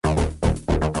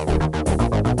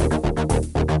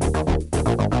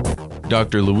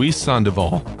Dr. Luis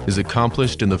Sandoval is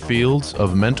accomplished in the fields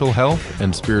of mental health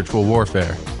and spiritual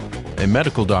warfare, a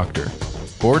medical doctor,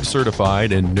 board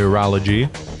certified in neurology,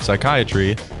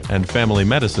 psychiatry, and family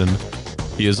medicine.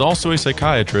 He is also a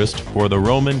psychiatrist for the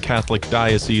Roman Catholic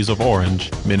Diocese of Orange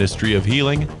Ministry of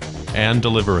Healing and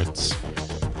Deliverance.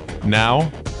 Now,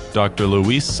 Dr.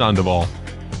 Luis Sandoval.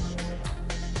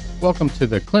 Welcome to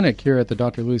the clinic here at the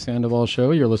Dr. Luis Sandoval Show.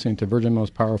 You're listening to Virgin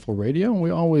Most Powerful Radio, and we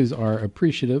always are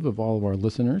appreciative of all of our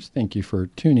listeners. Thank you for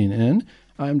tuning in.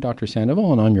 I'm Dr.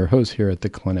 Sandoval, and I'm your host here at the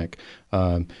clinic.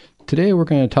 Today we're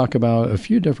going to talk about a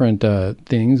few different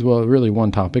things. Well, really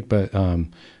one topic, but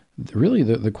really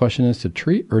the question is to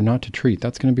treat or not to treat.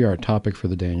 That's going to be our topic for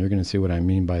the day, and you're going to see what I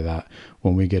mean by that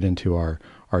when we get into our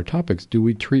topics. Do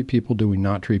we treat people? Do we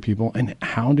not treat people? And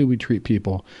how do we treat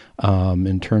people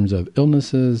in terms of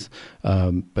illnesses?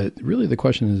 But really the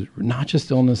question is not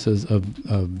just illnesses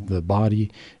of the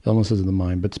body, illnesses of the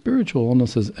mind, but spiritual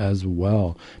illnesses as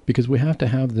well, because we have to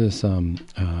have this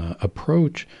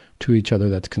approach to each other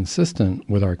that's consistent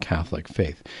with our Catholic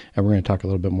faith. And we're going to talk a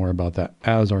little bit more about that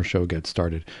as our show gets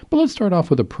started. But let's start off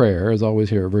with a prayer. As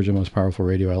always here at Virgin Most Powerful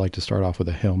Radio, I like to start off with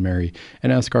a Hail Mary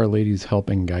and ask Our Lady's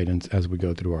help and guidance as we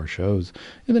go through our shows.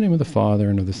 In the name of the Father,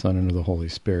 and of the Son, and of the Holy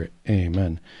Spirit.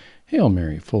 Amen. Hail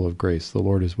Mary, full of grace, the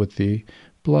Lord is with thee.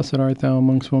 Blessed art thou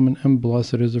amongst women, and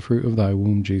blessed is the fruit of thy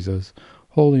womb, Jesus.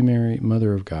 Holy Mary,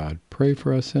 Mother of God, pray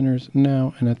for us sinners,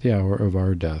 now and at the hour of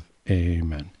our death.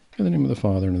 Amen. In the name of the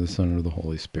Father, and of the Son, and of the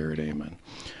Holy Spirit. Amen.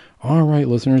 All right,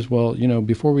 listeners. Well,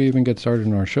 before we even get started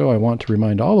in our show, I want to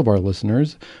remind all of our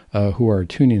listeners who are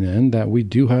tuning in that we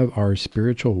do have our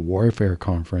Spiritual Warfare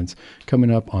Conference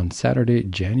coming up on Saturday,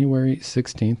 January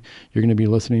 16th. You're going to be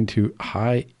listening to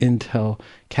high intel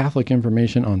Catholic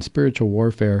information on spiritual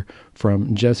warfare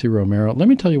from Jesse Romero. Let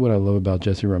me tell you what I love about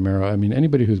Jesse Romero. I mean,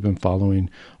 anybody who's been following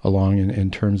along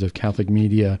in terms of Catholic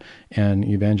media and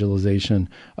evangelization,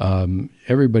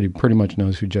 everybody pretty much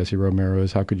knows who Jesse Romero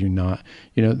is. How could you not?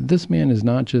 This man is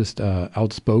not just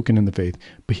outspoken in the faith,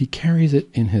 but he carries it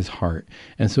in his heart.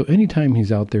 And so anytime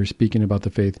he's out there speaking about the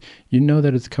faith, you know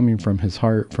that it's coming from his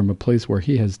heart, from a place where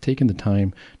he has taken the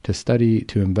time to study,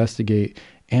 to investigate,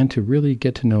 and to really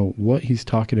get to know what he's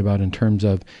talking about in terms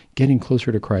of getting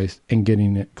closer to Christ and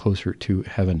getting it closer to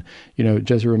heaven.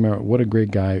 Jesse Romero, what a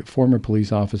great guy, former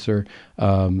police officer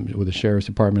with the Sheriff's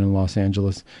Department in Los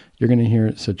Angeles. You're going to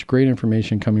hear such great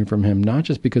information coming from him, not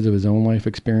just because of his own life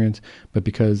experience, but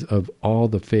because of all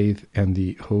the faith and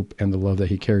the hope and the love that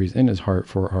he carries in his heart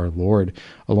for our Lord.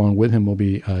 Along with him will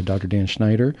be Dr. Dan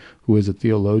Schneider, who is a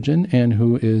theologian and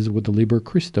who is with the Liber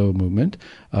Christo movement.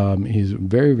 He's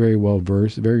very, very well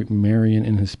versed, very Marian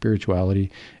in his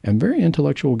spirituality, and very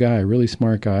intellectual guy, really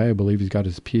smart guy. I believe he's got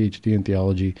his PhD in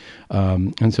theology.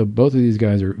 And so both of these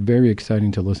guys are very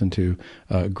exciting to listen to.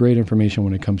 Great information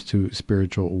when it comes to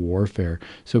spiritual warfare.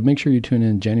 So make sure you tune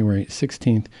in January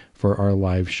 16th for our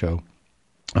live show.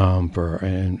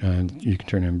 And you can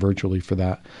turn in virtually for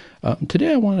that.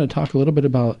 Today I wanted to talk a little bit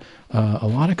about a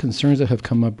lot of concerns that have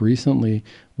come up recently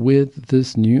with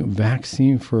this new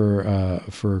vaccine for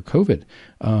COVID.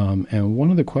 And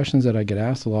one of the questions that I get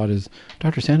asked a lot is,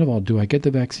 Dr. Sandoval, do I get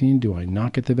the vaccine? Do I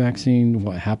not get the vaccine?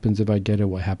 What happens if I get it?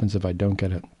 What happens if I don't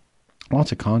get it?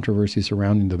 Lots of controversy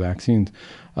surrounding the vaccines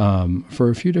for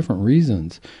a few different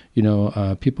reasons.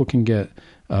 People can get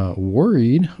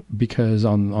worried because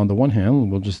on the one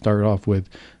hand, we'll just start off with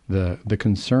the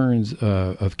concerns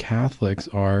of Catholics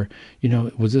are,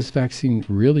 was this vaccine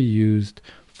really used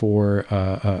for,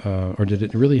 or did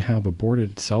it really have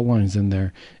aborted cell lines in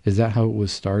there? Is that how it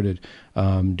was started?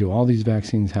 Do all these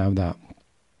vaccines have that?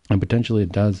 And potentially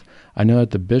it does. I know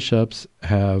that the bishops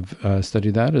have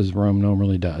studied that, as Rome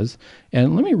normally does.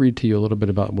 And let me read to you a little bit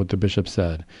about what the bishop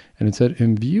said. And it said,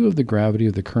 in view of the gravity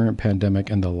of the current pandemic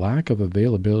and the lack of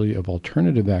availability of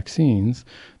alternative vaccines,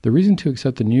 the reason to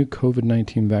accept the new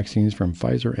COVID-19 vaccines from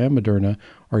Pfizer and Moderna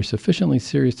are sufficiently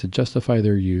serious to justify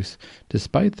their use,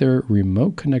 despite their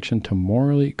remote connection to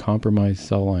morally compromised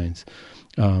cell lines.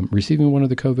 Receiving one of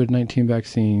the COVID-19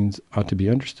 vaccines ought to be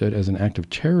understood as an act of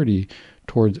charity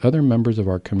towards other members of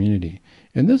our community.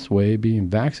 In this way, being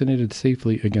vaccinated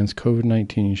safely against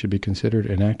COVID-19 should be considered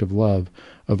an act of love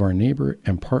of our neighbor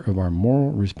and part of our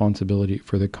moral responsibility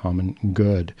for the common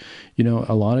good.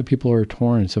 A lot of people are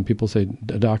torn. Some people say,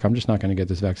 Doc, I'm just not going to get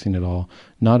this vaccine at all.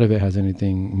 Not if it has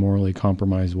anything morally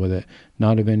compromised with it.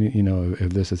 Not if any, if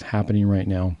this is happening right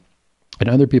now. And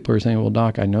other people are saying, well,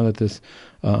 doc, I know that this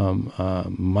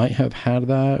might have had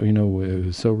that, it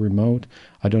was so remote.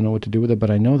 I don't know what to do with it, but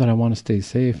I know that I want to stay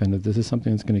safe. And if this is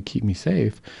something that's going to keep me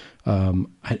safe,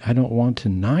 I don't want to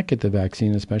not get the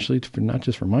vaccine, especially for not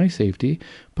just for my safety,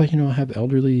 but, I have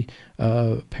elderly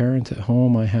parents at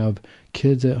home. I have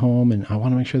kids at home, and I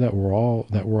want to make sure that we're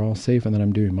all safe and that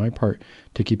I'm doing my part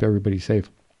to keep everybody safe.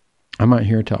 I'm not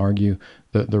here to argue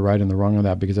the right and the wrong of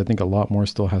that, because I think a lot more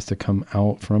still has to come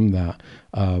out from that.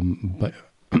 But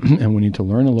and we need to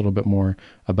learn a little bit more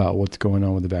about what's going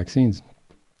on with the vaccines.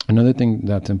 Another thing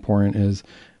that's important is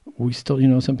we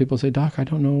still, some people say, doc, I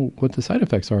don't know what the side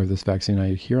effects are of this vaccine.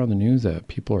 I hear on the news that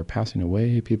people are passing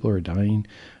away, people are dying.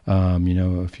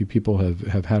 A few people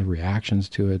have had reactions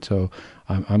to it. So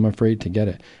I'm afraid to get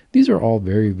it. These are all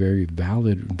very, very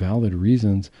valid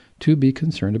reasons to be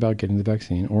concerned about getting the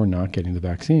vaccine or not getting the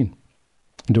vaccine.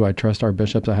 Do I trust our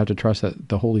bishops? I have to trust that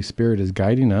the Holy Spirit is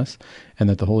guiding us and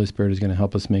that the Holy Spirit is going to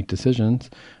help us make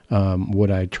decisions. Would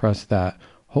I trust that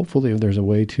hopefully if there's a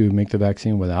way to make the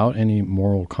vaccine without any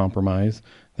moral compromise,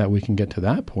 that we can get to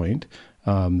that point?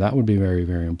 That would be very,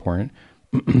 very important.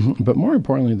 But more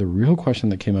importantly, the real question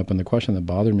that came up and the question that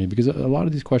bothered me, because a lot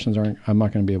of these questions I'm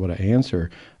not going to be able to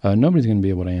answer. Nobody's going to be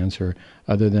able to answer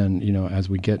other than, as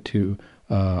we get to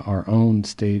our own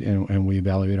state and we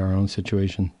evaluate our own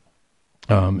situation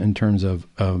in terms of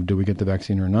do we get the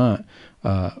vaccine or not.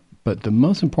 But the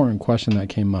most important question that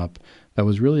came up that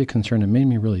was really a concern and made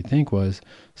me really think was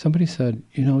somebody said,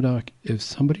 doc, if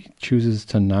somebody chooses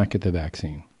to not get the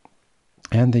vaccine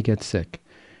and they get sick,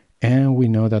 and we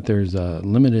know that there's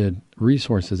limited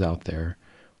resources out there,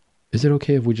 is it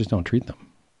okay if we just don't treat them?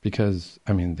 Because,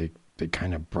 they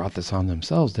kind of brought this on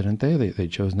themselves, didn't they? They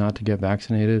chose not to get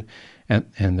vaccinated,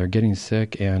 and they're getting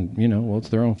sick, and, it's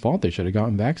their own fault. They should have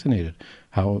gotten vaccinated.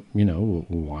 How,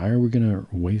 why are we going to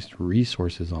waste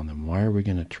resources on them? Why are we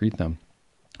going to treat them?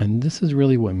 And this is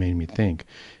really what made me think.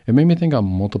 It made me think on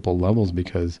multiple levels,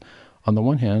 because on the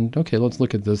one hand, okay, let's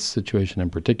look at this situation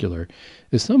in particular.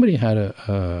 If somebody had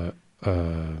a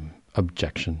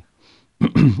objection,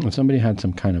 if somebody had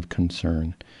some kind of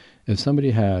concern, if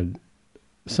somebody had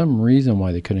some reason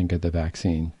why they couldn't get the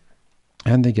vaccine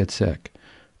and they get sick,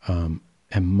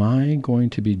 am I going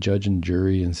to be judge and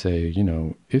jury and say,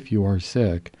 if you are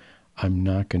sick, I'm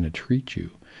not going to treat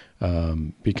you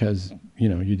because,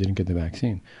 you didn't get the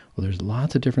vaccine? Well, there's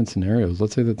lots of different scenarios.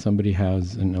 Let's say that somebody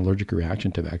has an allergic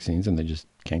reaction to vaccines and they just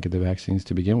can't get the vaccines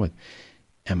to begin with.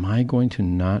 Am I going to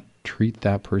not treat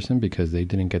that person because they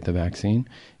didn't get the vaccine?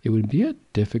 It would be a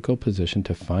difficult position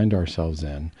to find ourselves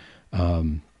in.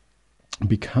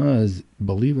 Because,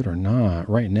 believe it or not,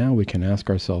 right now we can ask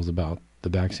ourselves about the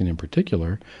vaccine in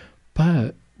particular,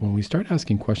 but when we start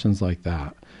asking questions like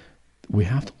that, we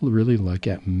have to really look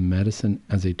at medicine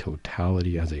as a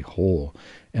totality, as a whole.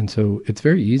 And so it's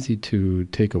very easy to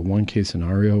take a one-case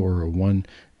scenario or a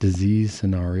one-disease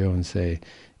scenario and say,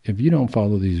 if you don't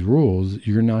follow these rules,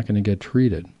 you're not going to get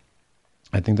treated.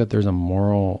 I think that there's a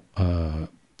moral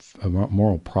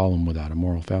problem with that, a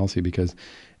moral fallacy, because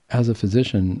as a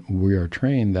physician, we are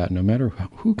trained that no matter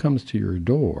who comes to your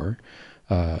door,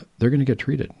 they're going to get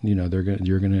treated. You're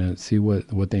going to see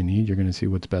what they need. You're going to see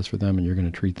what's best for them, and you're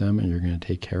going to treat them, and you're going to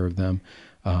take care of them,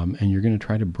 and you're going to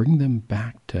try to bring them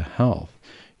back to health.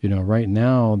 Right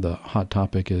now the hot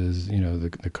topic is,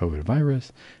 the COVID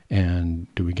virus,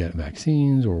 and do we get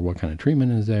vaccines, or what kind of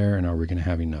treatment is there, and are we going to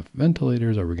have enough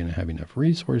ventilators? Are we going to have enough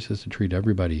resources to treat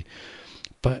everybody?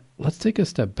 But let's take a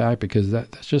step back, because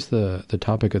that's just the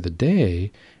topic of the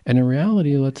day. And in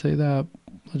reality, let's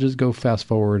just go fast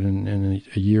forward in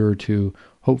a year or two.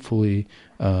 Hopefully,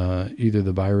 either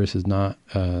the virus is not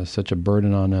such a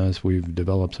burden on us. We've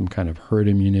developed some kind of herd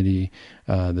immunity.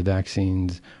 The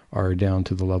vaccines are down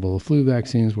to the level of flu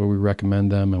vaccines where we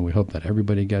recommend them, and we hope that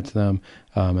everybody gets them,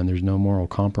 and there's no moral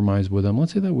compromise with them.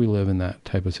 Let's say that we live in that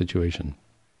type of situation.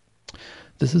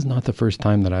 This is not the first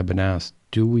time that I've been asked,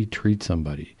 do we treat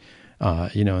somebody?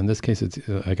 In this case, it's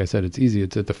like I said, it's easy.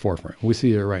 It's at the forefront. We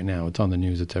see it right now. It's on the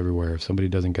news. It's everywhere. If somebody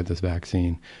doesn't get this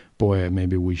vaccine, boy,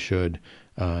 maybe we should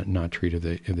not treat if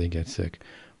they get sick.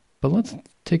 But let's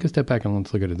take a step back and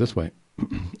let's look at it this way.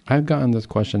 I've gotten this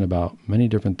question about many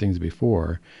different things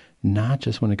before, not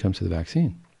just when it comes to the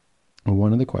vaccine. And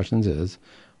one of the questions is,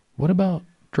 what about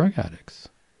drug addicts?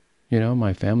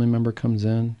 My family member comes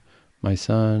in, my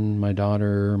son, my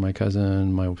daughter, my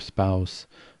cousin, my spouse.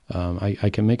 I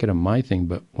can make it a my thing,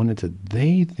 but when it's a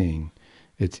they thing,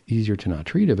 it's easier to not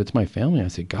treat. If it's my family, I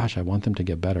say, gosh, I want them to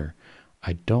get better.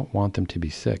 I don't want them to be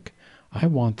sick. I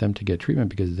want them to get treatment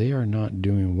because they are not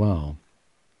doing well.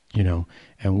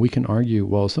 And we can argue,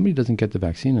 well, if somebody doesn't get the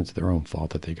vaccine, it's their own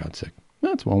fault that they got sick.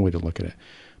 That's one way to look at it.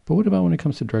 But what about when it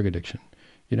comes to drug addiction?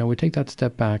 We take that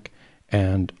step back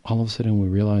and all of a sudden we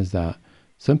realize that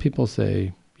some people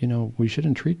say, we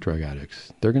shouldn't treat drug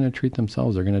addicts. They're going to treat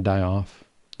themselves. They're going to die off.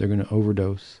 They're going to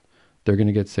overdose. They're going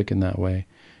to get sick in that way.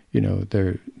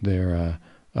 They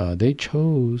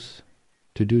chose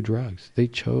to do drugs. They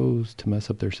chose to mess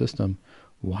up their system.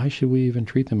 Why should we even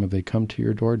treat them if they come to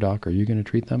your door, doc? Are you going to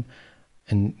treat them?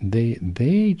 And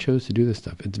they chose to do this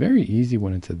stuff. It's very easy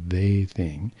when it's a they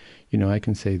thing. I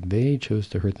can say they chose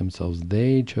to hurt themselves.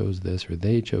 They chose this or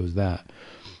they chose that.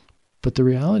 But the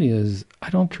reality is I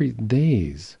don't treat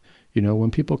theys. When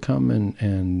people come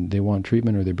and they want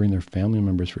treatment or they bring their family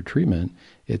members for treatment,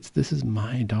 this is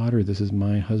my daughter, this is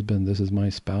my husband, this is my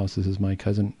spouse, this is my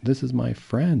cousin, this is my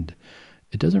friend.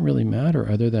 It doesn't really matter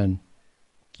other than,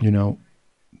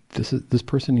 this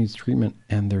person needs treatment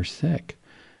and they're sick.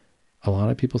 A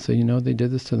lot of people say, they did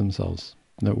this to themselves.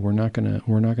 That we're not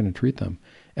gonna treat them.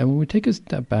 And when we take a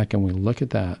step back and we look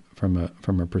at that from a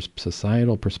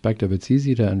societal perspective, it's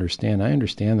easy to understand. I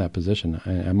understand that position.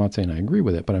 I'm not saying I agree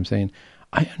with it, but I'm saying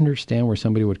I understand where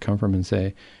somebody would come from and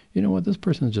say, you know what, this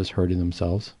person's just hurting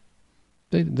themselves.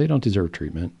 They don't deserve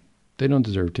treatment. They don't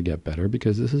deserve to get better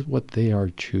because this is what they are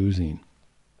choosing.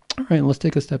 All right, let's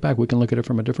take a step back. We can look at it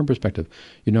from a different perspective.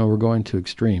 We're going to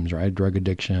extremes, right? Drug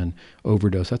addiction,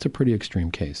 overdose. That's a pretty extreme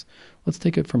case. Let's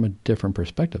take it from a different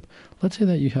perspective. Let's say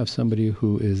that you have somebody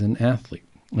who is an athlete,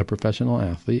 a professional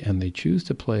athlete, and they choose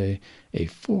to play a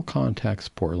full contact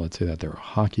sport. Let's say that they're a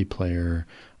hockey player,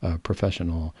 a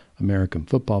professional American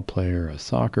football player, a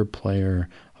soccer player,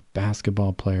 a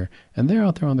basketball player, and they're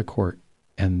out there on the court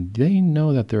and they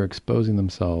know that they're exposing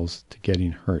themselves to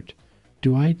getting hurt.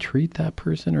 Do I treat that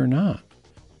person or not?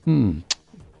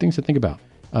 Things to think about.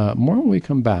 More when we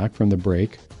come back from the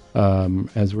break.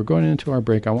 As we're going into our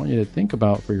break, I want you to think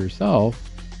about for yourself,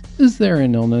 is there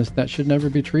an illness that should never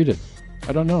be treated?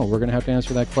 I don't know. We're going to have to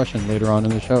answer that question later on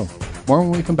in the show. More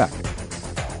when we come back.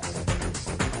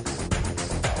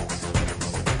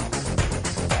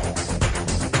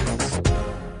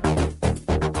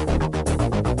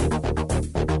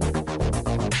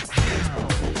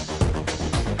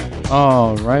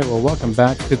 All right. Well, welcome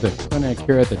back to the clinic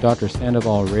here at the Dr.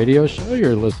 Sandoval Radio Show.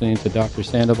 You're listening to Dr.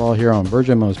 Sandoval here on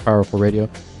Virgin Most Powerful Radio.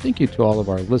 Thank you to all of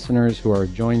our listeners who are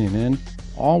joining in.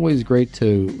 Always great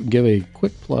to give a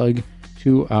quick plug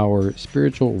to our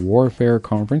Spiritual Warfare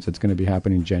Conference. It's going to be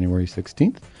happening January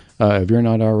 16th. If you're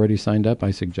not already signed up,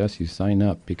 I suggest you sign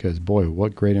up because, boy,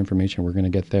 what great information we're going to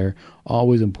get there.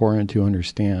 Always important to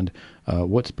understand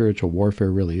what spiritual warfare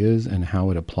really is and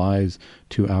how it applies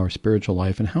to our spiritual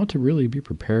life and how to really be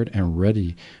prepared and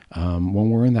ready when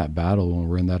we're in that battle, when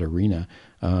we're in that arena.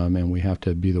 And we have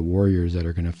to be the warriors that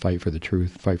are going to fight for the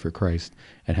truth, fight for Christ,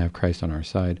 and have Christ on our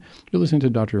side. You're listening to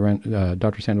Dr.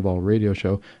 Sandoval Radio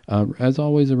Show. As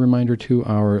always, a reminder to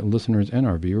our listeners and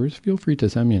our viewers, feel free to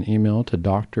send me an email to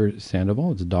Dr.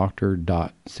 Sandoval. It's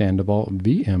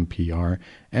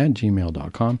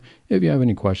dr.sandoval@gmail.com. If you have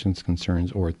any questions,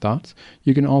 concerns, or thoughts,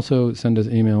 you can also send us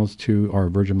emails to our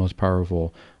Virgin Most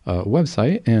Powerful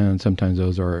website, and sometimes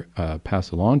those are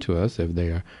passed along to us if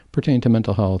they pertain to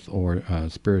mental health or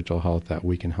spiritual health that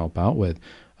we can help out with.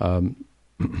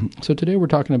 So today we're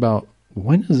talking about,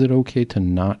 when is it okay to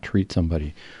not treat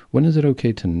somebody? When is it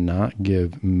okay to not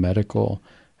give medical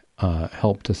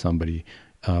help to somebody,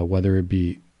 whether it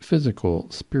be physical,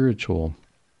 spiritual,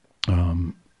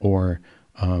 or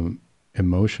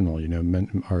emotional? We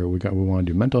want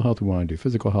to do mental health, we want to do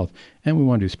physical health, and we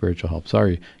want to do spiritual health.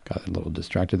 Sorry, got a little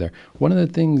distracted there. One of the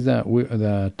things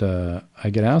that I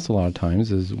get asked a lot of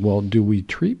times is, well, do we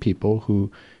treat people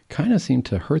who kind of seem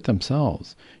to hurt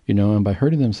themselves? And by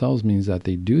hurting themselves means that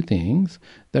they do things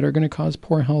that are going to cause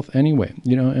poor health anyway,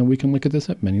 and we can look at this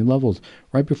at many levels.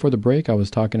 Right before the break, I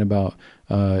was talking about,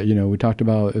 we talked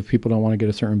about if people don't want to get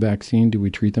a certain vaccine, do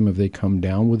we treat them if they come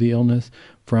down with the illness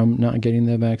from not getting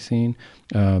the vaccine?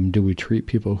 Do we treat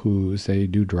people who, say,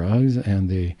 do drugs and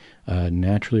they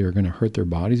naturally are going to hurt their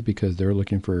bodies because they're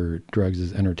looking for drugs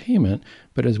as entertainment?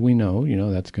 But as we know,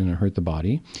 that's going to hurt the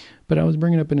body. But I was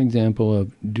bringing up an example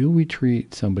of, do we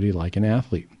treat somebody like an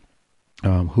athlete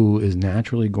who is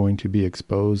naturally going to be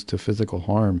exposed to physical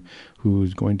harm,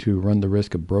 who's going to run the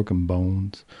risk of broken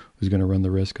bones, who's going to run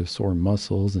the risk of sore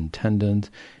muscles and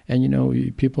tendons?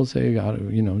 And, people say,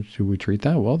 should we treat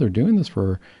that? Well, they're doing this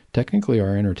for technically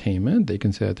our entertainment. They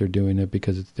can say that they're doing it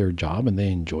because it's their job and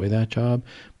they enjoy that job,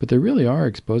 but they really are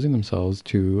exposing themselves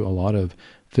to a lot of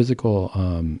physical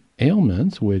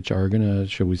ailments, which are going to,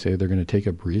 should we say, they're going to take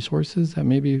up resources that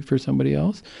maybe for somebody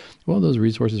else. Well, those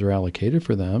resources are allocated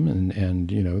for them, and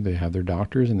they have their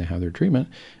doctors and they have their treatment.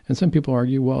 And some people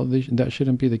argue, well, that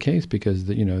shouldn't be the case because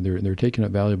they're taking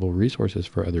up valuable resources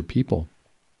for other people.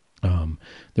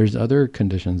 There's other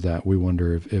conditions that we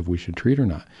wonder if we should treat or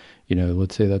not.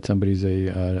 Let's say that somebody's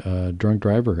a drunk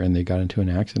driver and they got into an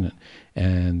accident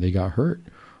and they got hurt.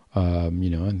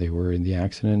 And they were in the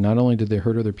accident. Not only did they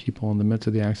hurt other people in the midst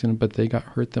of the accident, but they got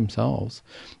hurt themselves.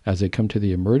 As they come to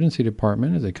the emergency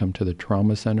department, as they come to the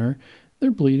trauma center,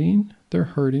 they're bleeding, they're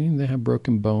hurting, they have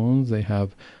broken bones, they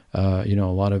have, a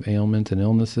lot of ailments and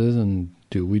illnesses. And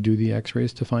do we do the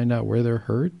x-rays to find out where they're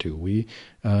hurt? Do we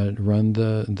run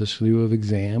the slew of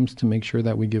exams to make sure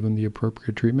that we give them the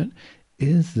appropriate treatment?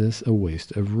 Is this a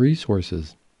waste of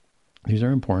resources? These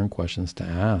are important questions to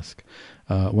ask.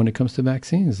 When it comes to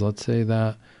vaccines, let's say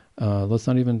that, let's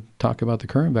not even talk about the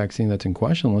current vaccine that's in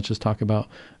question. Let's just talk about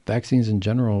vaccines in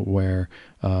general where,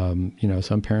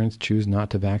 some parents choose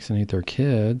not to vaccinate their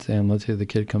kids. And let's say the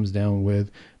kid comes down with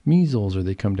measles, or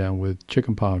they come down with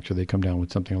chickenpox, or they come down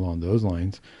with something along those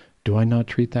lines. Do I not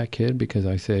treat that kid because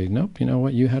I say, nope, you know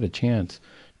what, you had a chance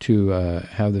to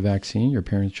have the vaccine. Your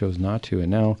parents chose not to.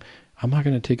 And now I'm not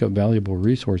going to take up valuable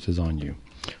resources on you.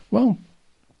 Well,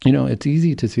 it's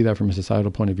easy to see that from a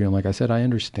societal point of view. And like I said, I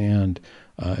understand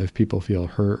if people feel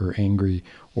hurt or angry,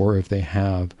 or if they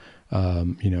have,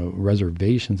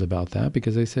 reservations about that,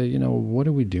 because they say, what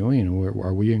are we doing?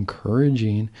 Are we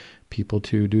encouraging people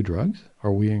to do drugs?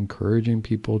 Are we encouraging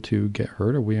people to get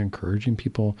hurt? Are we encouraging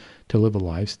people to live a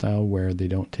lifestyle where they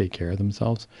don't take care of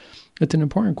themselves? It's an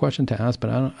important question to ask,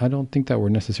 but I don't think that we're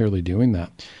necessarily doing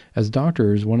that. As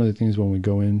doctors, one of the things when we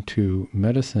go into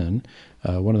medicine,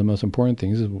 one of the most important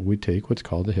things is we take what's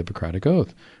called the Hippocratic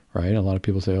Oath, right? A lot of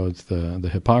people say, oh, it's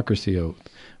the Hippocracy Oath.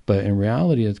 But in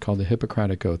reality, it's called the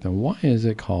Hippocratic Oath. And why is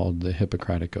it called the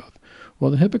Hippocratic Oath?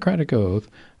 Well, the Hippocratic Oath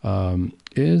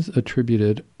is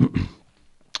attributed,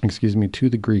 to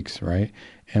the Greeks, right?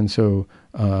 And so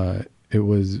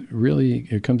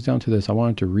it comes down to this. I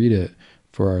wanted to read it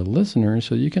for our listeners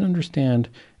so you can understand,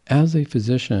 as a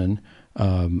physician,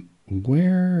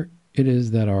 where it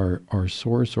is that our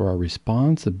source or our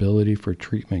responsibility for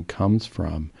treatment comes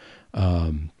from.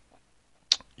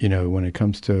 When it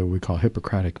comes to what we call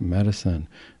Hippocratic medicine,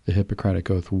 the Hippocratic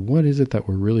Oath, what is it that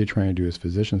we're really trying to do as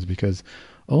physicians? Because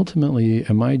ultimately,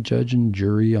 am I judge and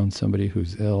jury on somebody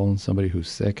who's ill and somebody who's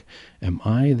sick? Am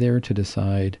I there to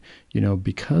decide,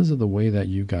 because of the way that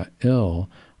you got ill,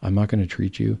 I'm not going to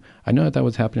treat you? I know that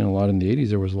was happening a lot in the 80s.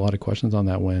 There was a lot of questions on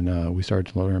that when we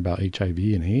started to learn about HIV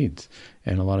and AIDS.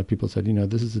 And a lot of people said,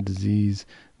 this is a disease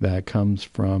that comes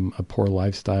from a poor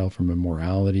lifestyle, from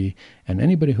immorality, and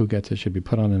anybody who gets it should be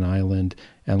put on an island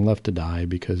and left to die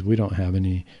because we don't have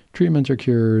any treatments or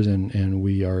cures, and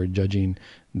we are judging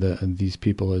these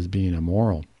people as being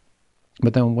immoral.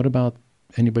 But then what about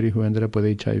anybody who ended up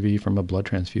with HIV from a blood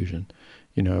transfusion?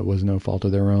 It was no fault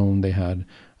of their own. They had,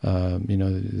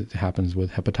 it happens with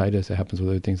hepatitis. It happens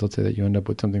with other things. Let's say that you end up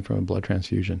with something from a blood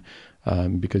transfusion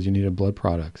because you needed blood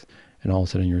products, and all of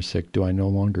a sudden you're sick. Do I no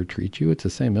longer treat you? It's the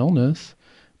same illness,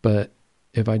 but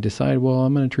if I decide, well,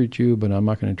 I'm going to treat you, but I'm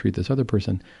not going to treat this other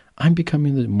person, I'm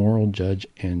becoming the moral judge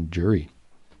and jury.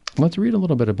 Let's read a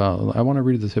little bit about, I want to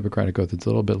read this Hippocratic Oath. It's a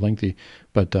little bit lengthy,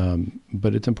 but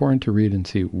it's important to read and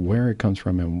see where it comes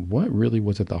from and what really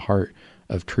was at the heart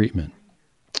of treatment.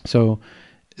 So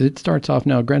it starts off,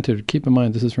 now granted, keep in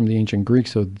mind, this is from the ancient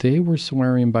Greeks, so they were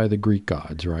swearing by the Greek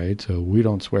gods, right? So we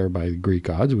don't swear by the Greek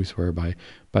gods, we swear by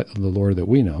the Lord that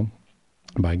we know,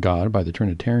 by God, by the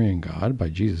Trinitarian God, by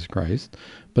Jesus Christ.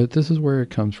 But this is where it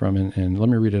comes from, and let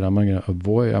me read it. I'm not going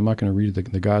to read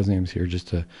the God's names here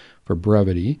just for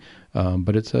brevity,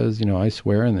 but it says, I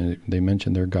swear, and they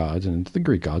mention their gods, and it's the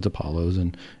Greek gods, Apollos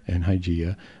and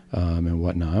Hygeia and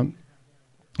whatnot.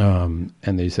 And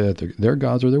they say that their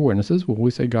gods are their witnesses. Well,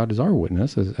 we say God is our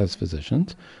witness as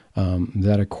physicians,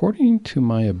 that according to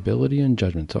my ability and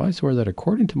judgment. So I swear that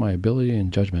according to my ability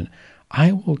and judgment,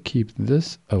 I will keep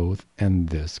this oath and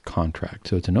this contract.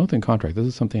 So it's an oath and contract. This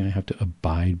is something I have to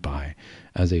abide by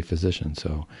as a physician.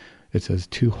 So it says,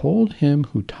 to hold him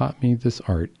who taught me this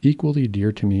art equally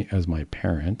dear to me as my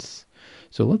parents.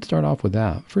 So let's start off with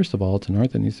that. First of all, it's an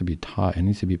art that needs to be taught and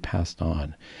needs to be passed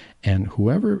on. And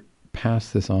whoever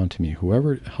passed this on to me,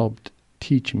 whoever helped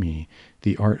teach me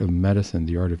the art of medicine,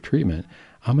 the art of treatment,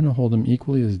 I'm going to hold them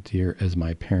equally as dear as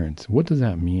my parents. What does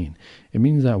that mean? It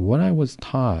means that what I was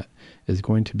taught is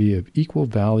going to be of equal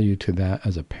value to that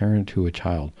as a parent to a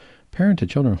child. Parent to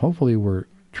children, hopefully we're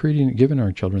giving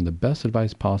our children the best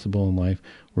advice possible in life.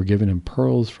 We're giving them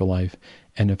pearls for life.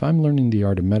 And if I'm learning the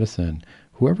art of medicine,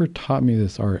 whoever taught me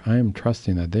this art, I am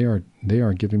trusting that they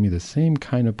are giving me the same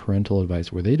kind of parental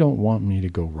advice where they don't want me to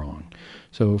go wrong.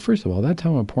 So first of all, that's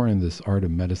how important this art of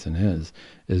medicine is.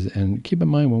 And keep in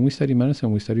mind, when we study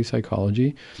medicine, we study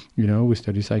psychology, we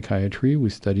study psychiatry, we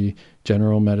study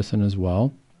general medicine as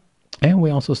well. And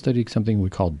we also study something we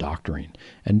call doctoring.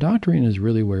 And doctoring is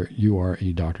really where you are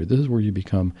a doctor. This is where you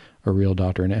become a real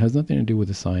doctor. And it has nothing to do with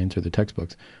the science or the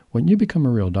textbooks. When you become a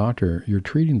real doctor, you're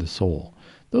treating the soul.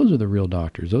 Those are the real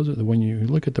doctors. When you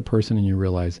look at the person and you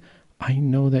realize, I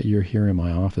know that you're here in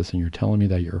my office and you're telling me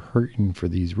that you're hurting for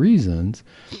these reasons.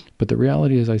 But the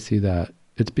reality is I see that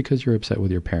it's because you're upset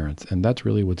with your parents. And that's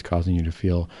really what's causing you to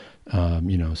feel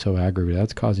so aggravated.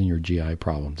 That's causing your GI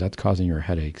problems. That's causing your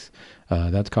headaches.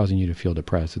 That's causing you to feel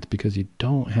depressed. It's because you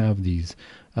don't have these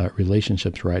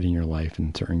relationships right in your life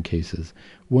in certain cases.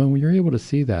 When you're able to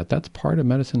see that, that's part of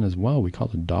medicine as well. We call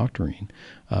it doctoring.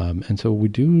 And so we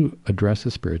do address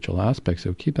the spiritual aspects.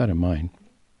 So keep that in mind.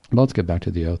 But let's get back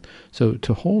to the oath. So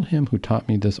to hold him who taught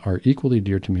me this art equally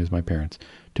dear to me as my parents,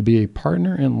 to be a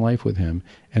partner in life with him,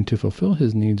 and to fulfill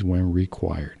his needs when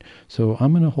required. So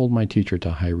I'm going to hold my teacher to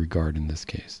high regard in this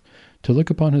case. To look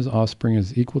upon his offspring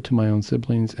as equal to my own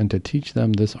siblings, and to teach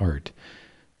them this art.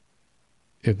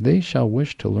 If they shall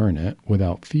wish to learn it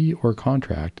without fee or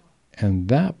contract, and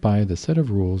that by the set of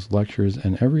rules, lectures,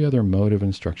 and every other mode of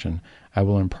instruction, I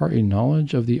will impart a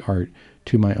knowledge of the art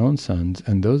to my own sons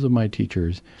and those of my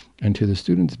teachers, and to the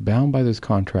students bound by this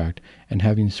contract, and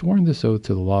having sworn this oath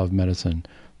to the law of medicine,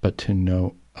 but to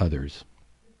no others.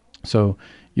 So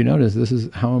you notice this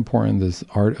is how important this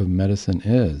art of medicine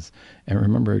is. And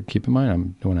remember, keep in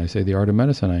mind, when I say the art of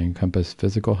medicine, I encompass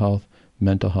physical health,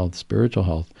 mental health, spiritual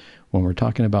health. When we're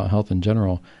talking about health in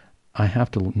general, I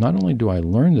have to, not only do I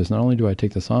learn this, not only do I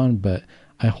take this on, but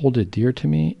I hold it dear to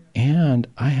me, and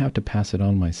I have to pass it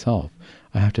on myself.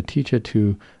 I have to teach it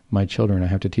to my children. I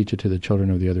have to teach it to the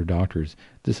children of the other doctors.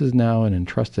 This is now an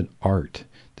entrusted art.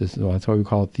 That's why we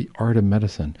call it the art of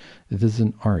medicine. This is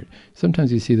an art.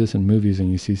 Sometimes you see this in movies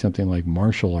and you see something like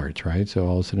martial arts, right? So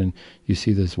all of a sudden you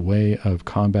see this way of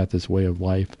combat, this way of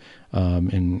life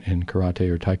in karate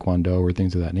or taekwondo or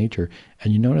things of that nature.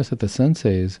 And you notice that the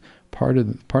senseis, part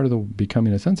of the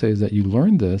becoming a sensei is that you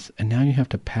learn this and now you have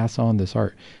to pass on this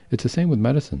art. It's the same with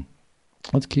medicine.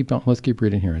 Let's keep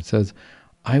reading here. It says,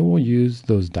 I will use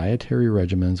those dietary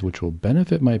regimens which will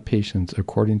benefit my patients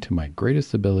according to my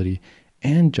greatest ability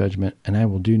and judgment, and I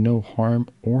will do no harm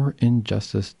or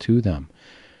injustice to them.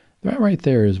 That right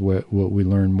there is what we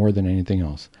learn more than anything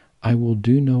else. I will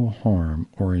do no harm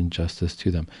or injustice to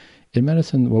them. In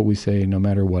medicine, what we say, no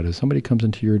matter what, if somebody comes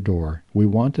into your door, we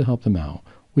want to help them out.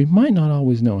 We might not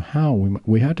always know how.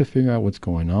 We have to figure out what's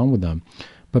going on with them.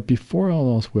 But before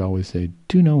all else, we always say,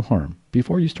 do no harm.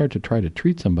 Before you start to try to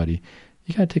treat somebody,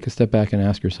 you got to take a step back and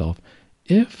ask yourself,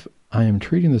 if I am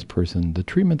treating this person, the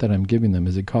treatment that I'm giving them,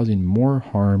 is it causing more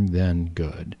harm than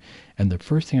good? And the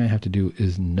first thing I have to do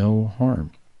is no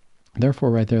harm.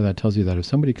 Therefore, right there, that tells you that if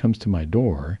somebody comes to my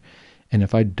door, and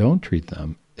if I don't treat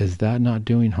them, is that not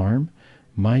doing harm?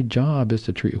 My job is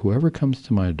to treat whoever comes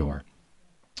to my door.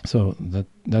 So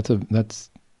that's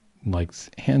like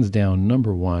hands down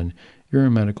number one. You're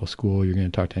in medical school. You're going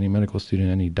to talk to any medical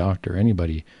student, any doctor,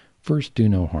 anybody. First, do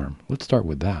no harm. Let's start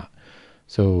with that.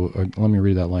 So let me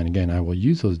read that line again. I will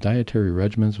use those dietary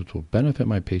regimens which will benefit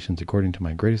my patients according to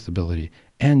my greatest ability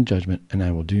and judgment, and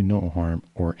I will do no harm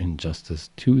or injustice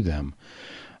to them.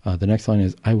 The next line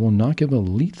is, I will not give a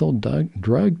lethal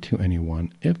drug to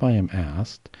anyone if I am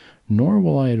asked, nor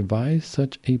will I advise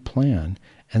such a plan.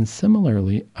 And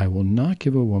similarly, I will not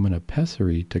give a woman a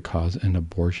pessary to cause an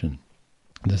abortion.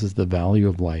 This is the value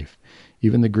of life.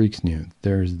 Even the Greeks knew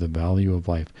there is the value of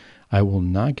life. I will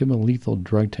not give a lethal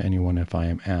drug to anyone if I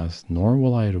am asked, nor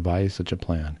will I advise such a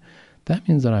plan. That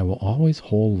means that I will always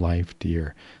hold life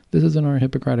dear. This is in our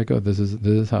Hippocratic Oath. This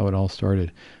is how it all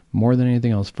started. More than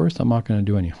anything else, first I'm not going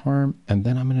to do any harm, and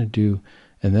then I'm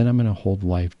going to hold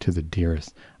life to the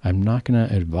dearest. I'm not going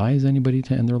to advise anybody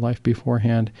to end their life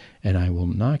beforehand, and I will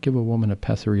not give a woman a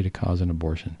pessary to cause an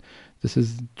abortion. This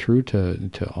is true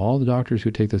to all the doctors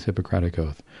who take this Hippocratic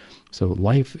Oath. So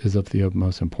life is of the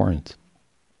utmost importance.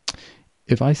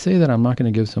 If I say that I'm not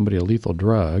going to give somebody a lethal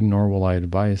drug, nor will I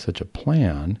advise such a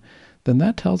plan, then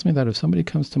that tells me that if somebody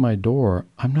comes to my door,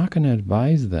 I'm not going to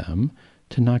advise them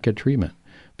to not get treatment.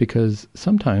 Because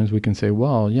sometimes we can say,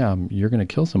 well, yeah, you're going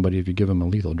to kill somebody if you give them a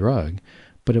lethal drug.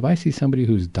 But if I see somebody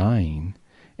who's dying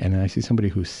and I see somebody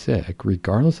who's sick,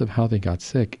 regardless of how they got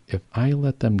sick, if I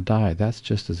let them die, that's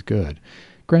just as good.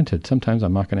 Granted, sometimes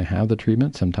I'm not going to have the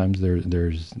treatment. Sometimes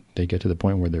they get to the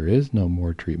point where there is no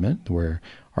more treatment, where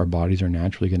our bodies are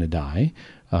naturally going to die.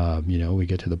 We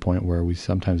get to the point where we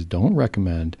sometimes don't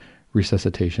recommend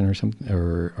resuscitation or something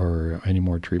or any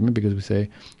more treatment, because we say,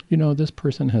 this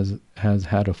person has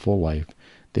had a full life.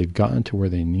 They've gotten to where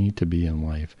they need to be in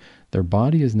life. Their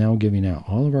body is now giving out.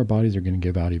 All of our bodies are going to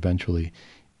give out eventually.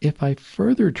 If I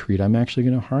further treat, I'm actually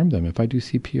going to harm them. If I do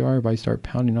CPR, if I start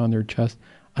pounding on their chest,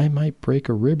 I might break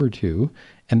a rib or two,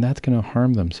 and that's going to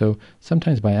harm them. So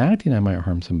sometimes by acting, I might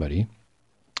harm somebody,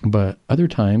 but other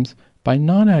times by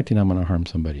not acting, I'm going to harm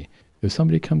somebody. If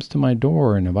somebody comes to my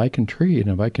door and if I can treat and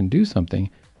if I can do something,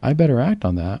 I better act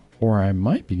on that, or I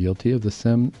might be guilty of the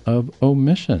sin of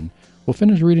omission. We'll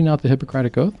finish reading out the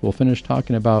Hippocratic Oath. We'll finish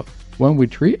talking about when we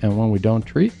treat and when we don't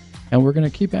treat. And we're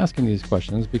going to keep asking these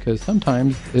questions because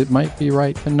sometimes it might be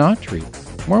right to not treat.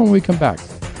 More when we come back.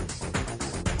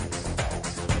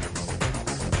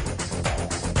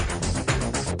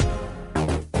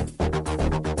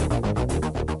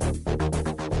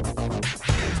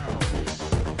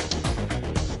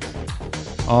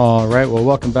 All right. Well,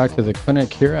 welcome back to the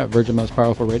clinic here at Virgin Most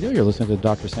Powerful Radio. You're listening to the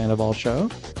Dr. Sandoval Show.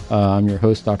 I'm your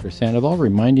host, Dr. Sandoval,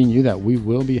 reminding you that we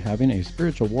will be having a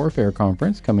spiritual warfare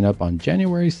conference coming up on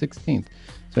January 16th.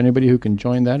 So anybody who can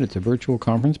join that, it's a virtual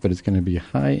conference, but it's going to be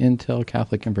high intel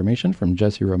Catholic information from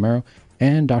Jesse Romero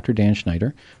and Dr. Dan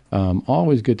Schneider.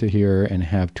 Always good to hear and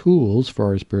have tools for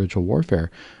our spiritual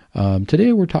warfare.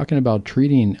 Today we're talking about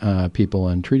treating people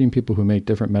and treating people who make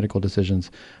different medical decisions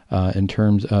in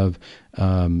terms of,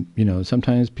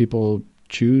 sometimes people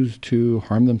choose to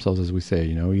harm themselves, as we say,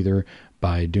 either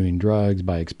by doing drugs,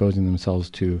 by exposing themselves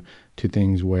to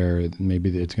things where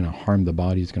maybe it's going to harm the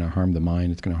body, it's going to harm the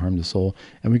mind, it's going to harm the soul.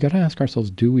 And we got to ask ourselves,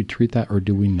 do we treat that or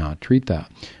do we not treat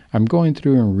that? I'm going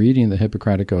through and reading the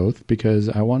Hippocratic Oath because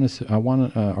I want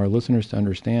our listeners to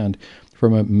understand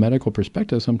from a medical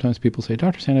perspective. Sometimes people say,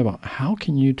 Dr. Sandoval, how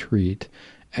can you treat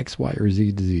X, Y, or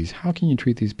Z disease? How can you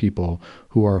treat these people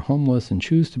who are homeless and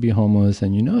choose to be homeless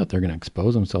and you know that they're going to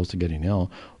expose themselves to getting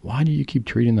ill? Why do you keep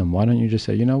treating them? Why don't you just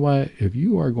say, you know what, if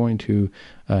you are going to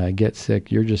get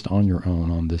sick, you're just on your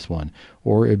own on this one.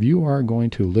 Or if you are going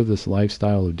to live this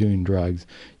lifestyle of doing drugs,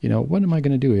 what am I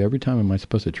going to do? Every time am I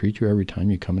supposed to treat you every time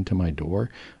you come into my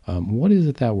door? What is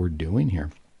it that we're doing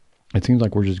here? It seems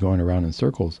like we're just going around in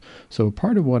circles. So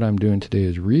part of what I'm doing today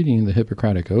is reading the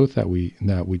Hippocratic Oath that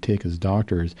we take as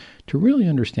doctors to really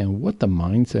understand what the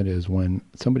mindset is when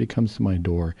somebody comes to my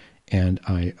door and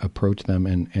I approach them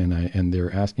and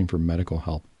they're asking for medical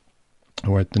help.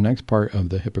 We're at the next part of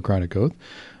the Hippocratic Oath.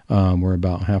 We're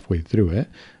about halfway through it.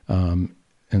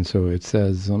 And so it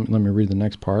says, let me read the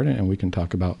next part and we can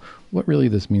talk about what really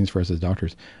this means for us as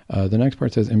doctors. The next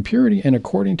part says, in purity and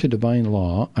according to divine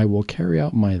law, I will carry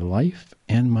out my life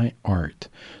and my art.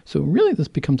 So really this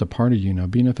becomes a part of you.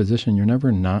 Being a physician, you're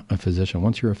never not a physician.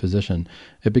 Once you're a physician,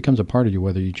 it becomes a part of you,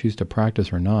 whether you choose to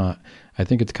practice or not. I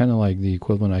think it's kind of like the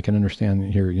equivalent. I can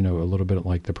understand here, a little bit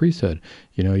like the priesthood.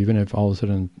 Even if all of a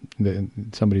sudden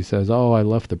somebody says, oh, I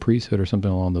left the priesthood or something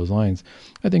along those lines,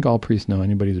 I think all priests know,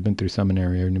 anybody who's been through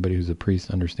seminary or anybody who's a priest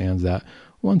understands that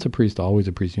once a priest, always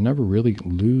a priest. You never really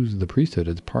lose the priesthood.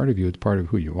 It's part of you. It's part of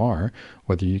who you are,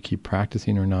 whether you keep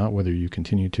practicing or not, whether you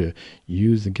continue to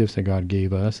use the gifts that God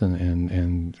gave us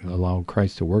and allow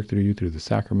Christ to work through you through the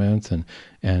sacraments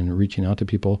and reaching out to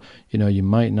people. You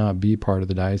might not be part of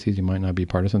the diocese. You might not be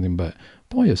part of something, but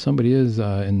boy, if somebody is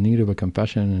in need of a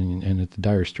confession and at the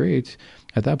dire straits,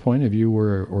 at that point, if you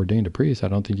were ordained a priest, I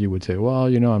don't think you would say, well,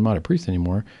 I'm not a priest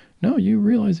anymore. No, you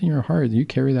realize in your heart you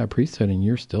carry that priesthood and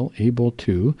you're still able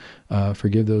to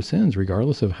forgive those sins,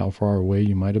 regardless of how far away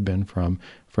you might have been from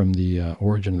the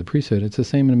origin of the priesthood. It's the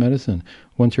same in medicine.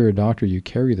 Once you're a doctor, you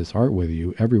carry this art with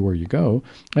you everywhere you go.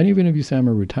 And even if you say I'm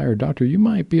a retired doctor, you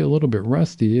might be a little bit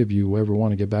rusty if you ever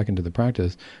want to get back into the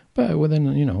practice. But within,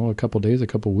 a couple of days, a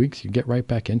couple of weeks, you get right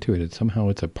back into it. Somehow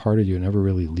it's a part of you. It never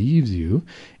really leaves you.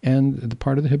 And the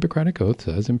part of the Hippocratic Oath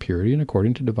says, in purity and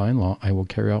according to divine law, I will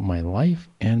carry out my life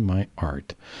and my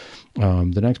art.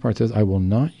 The next part says, I will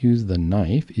not use the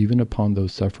knife even upon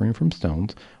those suffering from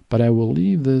stones, but I will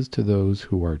leave this to those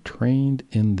who are trained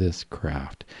in this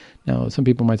craft. Now, some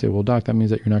people might say, well, Doc, that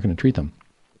means that you're not going to treat them.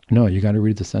 No, you got to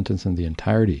read the sentence in the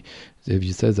entirety. If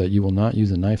it says that you will not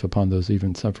use a knife upon those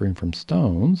even suffering from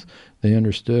stones, they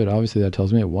understood. Obviously, that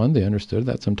tells me, they understood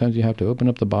that sometimes you have to open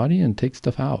up the body and take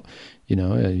stuff out.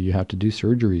 You have to do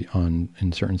surgery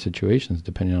in certain situations,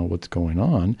 depending on what's going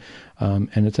on.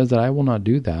 And it says that I will not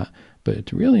do that, But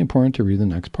it's really important to read the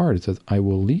next part. It says, I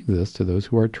will leave this to those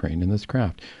who are trained in this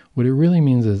craft. What it really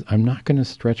means is I'm not going to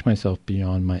stretch myself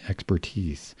beyond my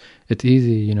expertise. It's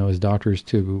easy, as doctors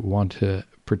to want to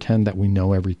pretend that we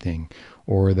know everything,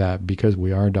 or that because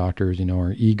we are doctors,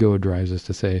 our ego drives us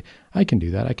to say, I can do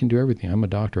that. I can do everything. I'm a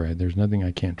doctor. There's nothing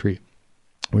I can't treat.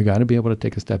 We got to be able to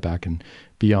take a step back and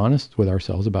be honest with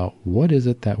ourselves about what is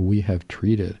it that we have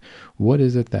treated? What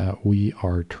is it that we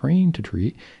are trained to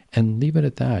treat? And leave it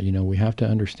at that. We have to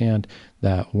understand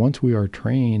that once we are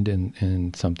trained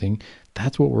in something,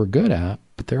 that's what we're good at.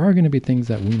 But there are going to be things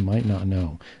that we might not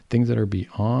know, things that are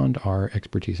beyond our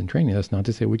expertise and training. That's not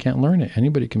to say we can't learn it.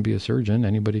 Anybody can be a surgeon.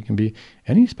 Anybody can be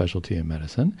any specialty in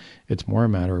medicine. It's more a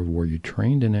matter of were you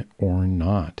trained in it or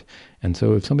not. And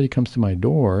so if somebody comes to my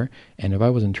door, and if I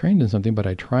wasn't trained in something, but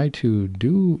I try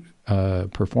to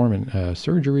perform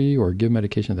surgery or give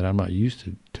medication that I'm not used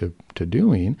to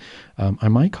doing, I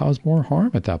might cause more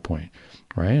harm at that point,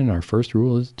 right? And our first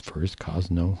rule is first cause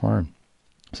no harm.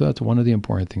 So that's one of the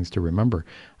important things to remember.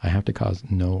 I have to cause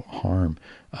no harm.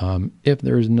 If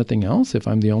there's nothing else, if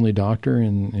I'm the only doctor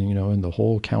in the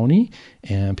whole county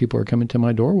and people are coming to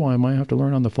my door, well, I might have to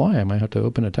learn on the fly. I might have to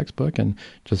open a textbook and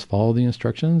just follow the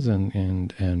instructions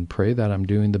and pray that I'm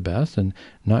doing the best and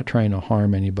not trying to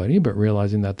harm anybody, but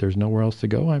realizing that there's nowhere else to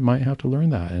go. I might have to learn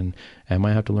that, and I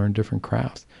might have to learn different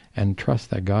crafts and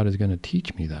trust that God is going to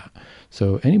teach me that.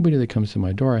 So anybody that comes to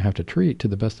my door, I have to treat to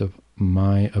the best of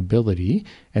my ability.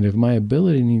 And if my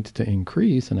ability needs to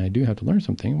increase and I do have to learn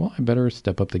something, well, I better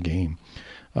step up the game.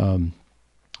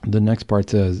 The next part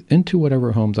says, into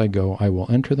whatever homes I go, I will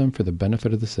enter them for the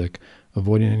benefit of the sick,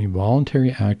 avoiding any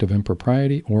voluntary act of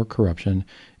impropriety or corruption,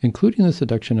 including the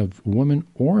seduction of women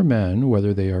or men,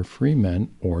 whether they are free men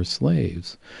or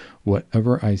slaves.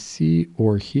 Whatever I see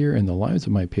or hear in the lives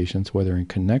of my patients, whether in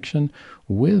connection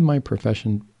with my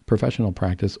professional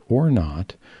practice or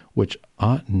not, which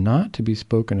ought not to be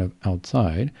spoken of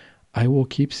outside, I will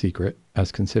keep secret,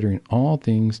 as considering all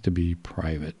things to be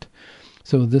private.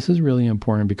 So this is really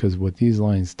important because what these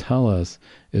lines tell us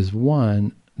is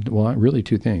really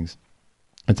two things.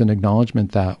 It's an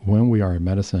acknowledgement that when we are in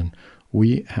medicine,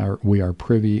 we are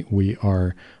privy, we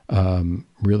are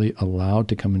really allowed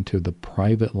to come into the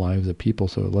private lives of people.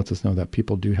 So it lets us know that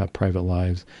people do have private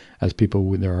lives. As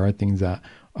people, there are things that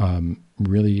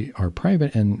really are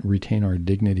private and retain our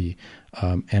dignity.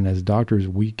 And as doctors,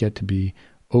 we get to be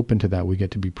open to that. We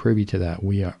get to be privy to that.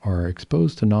 We are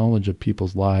exposed to knowledge of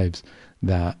people's lives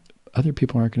that other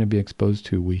people aren't going to be exposed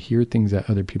to. We hear things that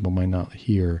other people might not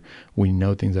hear. We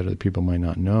know things that other people might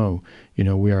not know.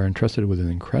 We are entrusted with an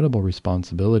incredible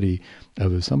responsibility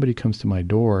of, if somebody comes to my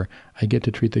door, I get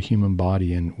to treat the human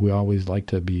body, and we always like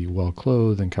to be well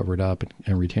clothed and covered up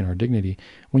and retain our dignity.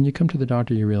 When you come to the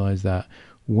doctor, you realize that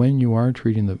when you are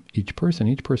treating each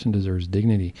person deserves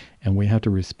dignity, and we have to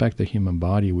respect the human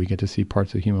body. We get to see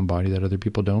parts of the human body that other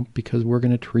people don't, because we're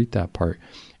going to treat that part,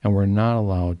 and we're not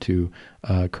allowed to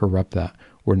corrupt that.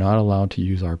 We're not allowed to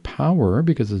use our power,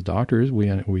 because as doctors, we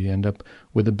end up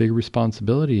with a big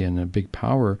responsibility and a big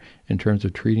power in terms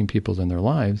of treating people in their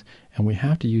lives, and we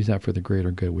have to use that for the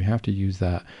greater good. We have to use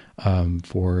that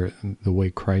for the way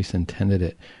Christ intended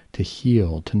it, to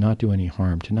heal, to not do any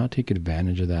harm, to not take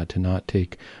advantage of that, to not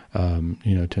take,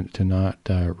 to not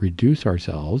reduce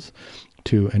ourselves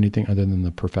to anything other than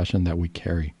the profession that we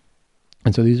carry.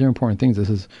 And so these are important things.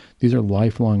 These are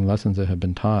lifelong lessons that have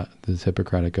been taught, this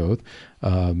Hippocratic Oath,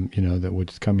 that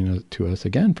which is coming to us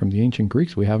again from the ancient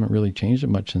Greeks. We haven't really changed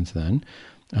it much since then.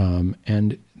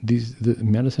 And the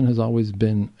medicine has always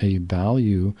been a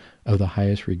value of the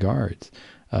highest regards.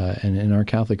 And in our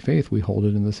Catholic faith, we hold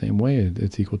it in the same way.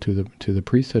 It's equal to the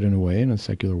priesthood in a way in a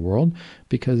secular world,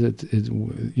 because it's as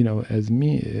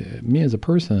me as a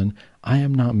person, I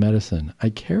am not medicine. I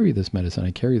carry this medicine.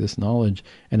 I carry this knowledge,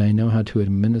 and I know how to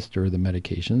administer the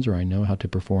medications, or I know how to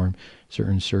perform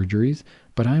certain surgeries.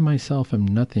 But I myself am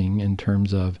nothing in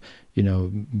terms of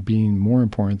being more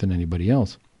important than anybody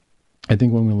else. I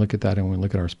think when we look at that and we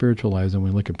look at our spiritual lives and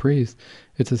we look at priests,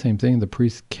 it's the same thing. The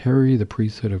priests carry the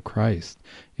priesthood of Christ.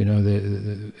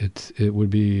 It would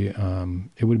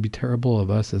be terrible of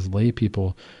us as lay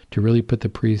people to really put the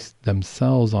priests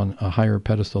themselves on a higher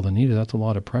pedestal than needed. That's a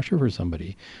lot of pressure for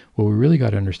somebody. What we really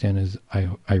got to understand is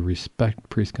I respect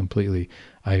priests completely.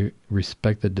 I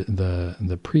respect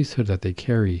the priesthood that they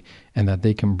carry, and that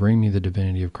they can bring me the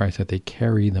divinity of Christ, that they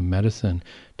carry the medicine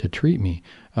to treat me.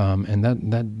 And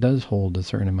that does hold a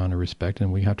certain amount of respect.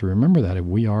 And we have to remember that if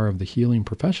we are of the healing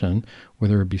profession,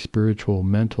 whether it be spiritual,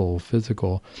 mental,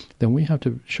 physical, then we have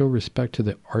to show respect to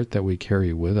the art that we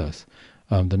carry with us.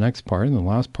 The next part and the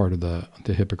last part of the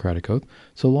Hippocratic Oath,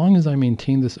 so long as I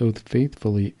maintain this oath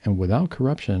faithfully and without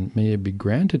corruption, may it be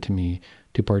granted to me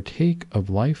to partake of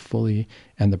life fully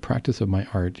and the practice of my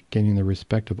art, gaining the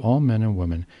respect of all men and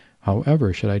women.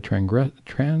 However, should I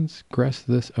transgress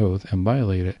this oath and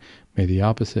violate it, may the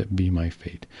opposite be my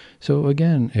fate. So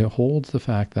again, it holds the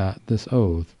fact that this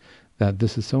oath, that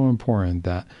this is so important,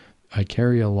 that I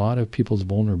carry a lot of people's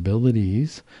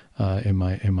vulnerabilities in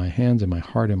my hands, in my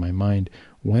heart, in my mind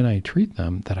when I treat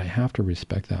them, that I have to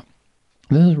respect that.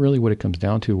 This is really what it comes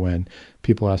down to when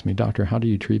people ask me, doctor, how do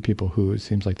you treat people who it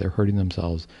seems like they're hurting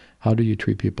themselves? How do you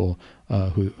treat people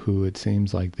who it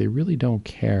seems like they really don't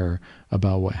care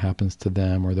about what happens to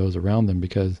them or those around them?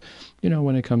 Because,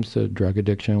 when it comes to drug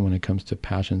addiction, when it comes to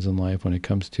passions in life, when it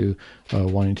comes to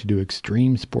wanting to do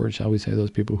extreme sports, shall we say,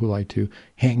 those people who like to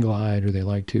hang glide or they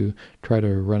like to try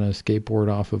to run a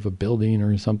skateboard off of a building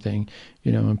or something,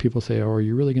 and people say, oh, are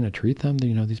you really going to treat them?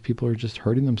 These people are just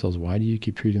hurting themselves. Why do you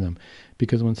keep treating them?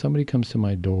 Because when somebody comes to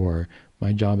my door,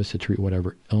 my job is to treat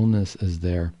whatever illness is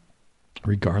there,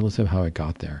 regardless of how it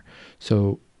got there.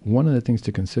 So one of the things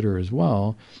to consider as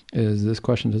well is this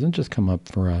question doesn't just come up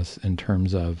for us in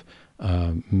terms of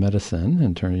medicine.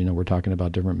 In terms, we're talking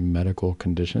about different medical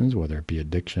conditions, whether it be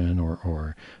addiction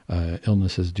or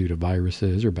illnesses due to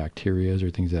viruses or bacteria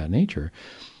or things of that nature.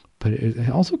 But it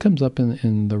also comes up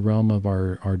in the realm of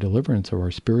our deliverance or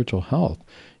our spiritual health.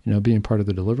 Being part of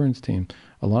the deliverance team,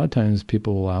 a lot of times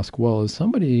people will ask, well, if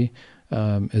somebody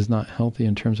is not healthy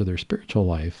in terms of their spiritual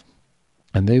life,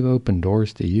 and they've opened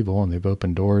doors to evil, and they've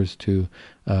opened doors to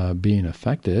being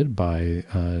affected by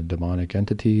demonic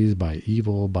entities, by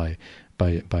evil, by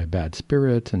bad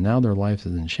spirits, and now their life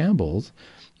is in shambles.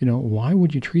 Why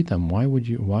would you treat them? Why would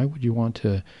you want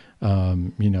to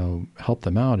help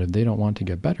them out if they don't want to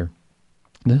get better?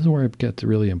 This is where it gets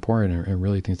really important and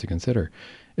really things to consider.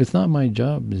 It's not my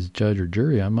job as judge or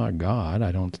jury. I'm not God.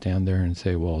 I don't stand there and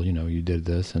say, well, you did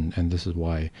this and this is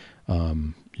why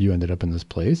you ended up in this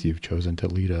place. You've chosen to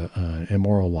lead an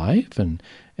immoral life and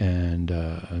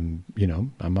I'm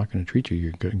not going to treat you.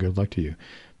 You're good luck to you.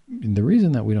 The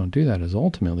reason that we don't do that is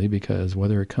ultimately because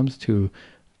whether it comes to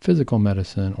physical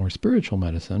medicine or spiritual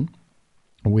medicine,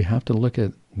 we have to look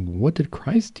at what did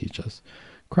Christ teach us.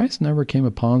 Christ never came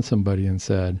upon somebody and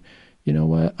said, you know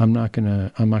what, I'm not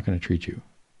gonna treat you.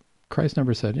 Christ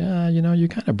never said, yeah, you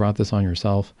kind of brought this on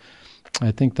yourself.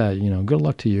 I think that, good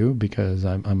luck to you because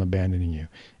I'm abandoning you.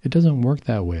 It doesn't work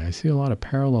that way. I see a lot of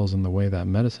parallels in the way that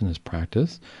medicine is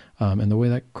practiced and the way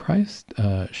that Christ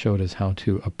showed us how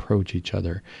to approach each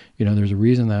other. There's a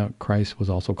reason that Christ was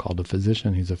also called a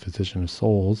physician. He's a physician of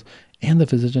souls and the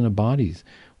physician of bodies.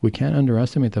 We can't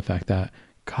underestimate the fact that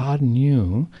God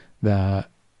knew that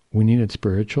we needed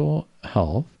spiritual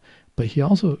health, but he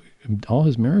also, all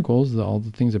his miracles, all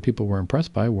the things that people were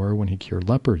impressed by were when he cured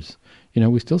lepers.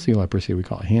 We still see leprosy. We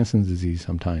call it Hansen's disease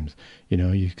sometimes.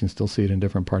 You can still see it in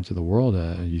different parts of the world.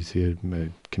 You see it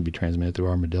can be transmitted through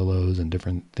armadillos and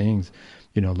different things.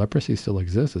 Leprosy still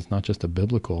exists. It's not just a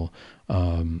biblical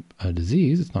a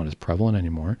disease. It's not as prevalent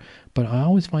anymore. But I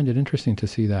always find it interesting to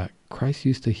see that Christ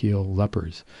used to heal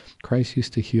lepers. Christ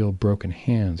used to heal broken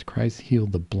hands. Christ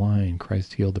healed the blind.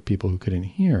 Christ healed the people who couldn't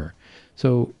hear.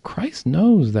 So Christ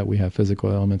knows that we have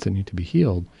physical ailments that need to be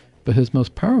healed. But his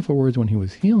most powerful words when he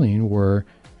was healing were,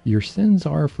 your sins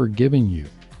are forgiven you.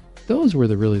 Those were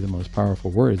really the most powerful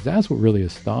words. That's what really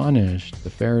astonished the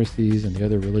Pharisees and the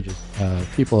other religious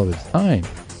people of his time.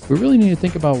 We really need to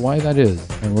think about why that is.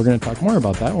 And we're going to talk more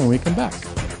about that when we come back.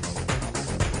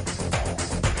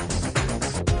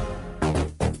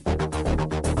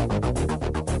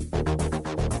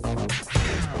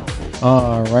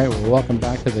 All right, well, welcome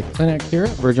back to the clinic here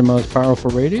at Virgin Most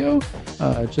Powerful Radio.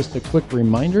 Just a quick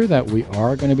reminder that we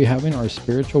are going to be having our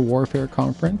Spiritual Warfare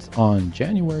Conference on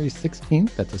January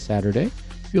 16th. That's a Saturday.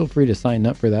 Feel free to sign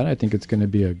up for that. I think it's going to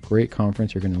be a great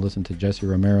conference. You're going to listen to Jesse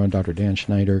Romero and Dr. Dan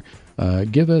Schneider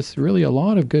give us really a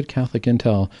lot of good Catholic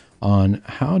intel on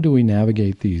how do we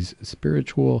navigate these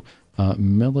spiritual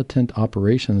militant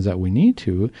operations that we need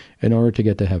to in order to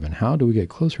get to heaven. How do we get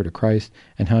closer to Christ,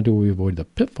 and how do we avoid the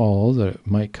pitfalls that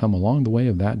might come along the way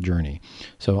of that journey?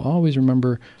 So always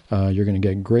remember, you're going to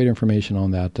get great information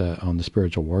on that on the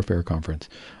Spiritual Warfare Conference.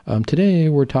 Today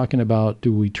we're talking about,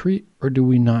 do we treat or do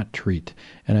we not treat?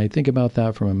 And I think about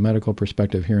that from a medical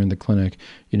perspective here in the clinic.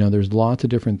 There's lots of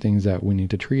different things that we need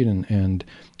to treat, and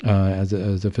as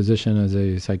a physician, as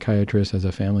a psychiatrist, as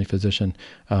a family physician,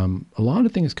 a lot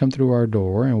of things come through our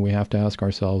door, and we have to ask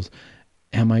ourselves,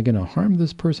 am I going to harm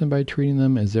this person by treating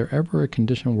them? Is there ever a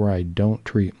condition where I don't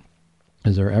treat?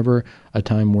 Is there ever a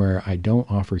time where I don't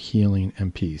offer healing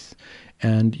and peace?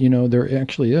 And, there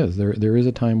actually is. There is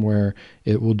a time where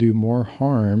it will do more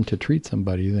harm to treat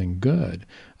somebody than good,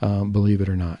 believe it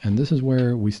or not. And this is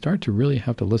where we start to really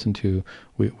have to listen to,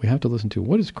 we have to listen to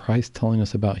what is Christ telling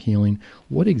us about healing?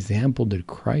 What example did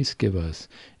Christ give us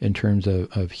in terms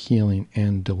of healing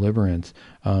and deliverance?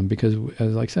 Because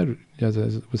as I said, as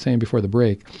I was saying before the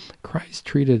break, Christ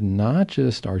treated not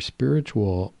just our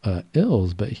spiritual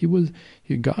ills, but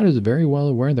God is very well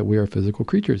aware that we are physical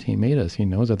creatures. He made us. He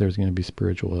knows that there's going to be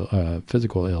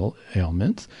physical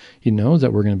ailments. He knows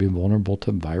that we're going to be vulnerable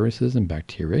to viruses and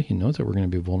bacteria. He knows that we're going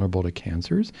to be vulnerable to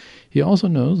cancers. He also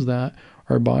knows that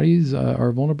our bodies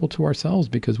are vulnerable to ourselves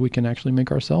because we can actually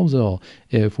make ourselves ill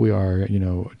if we are,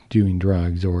 doing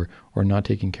drugs or not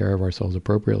taking care of ourselves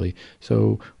appropriately.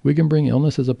 So we can bring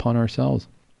illnesses upon ourselves.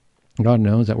 God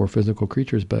knows that we're physical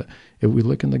creatures, but if we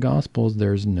look in the Gospels,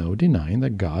 there's no denying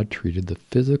that God treated the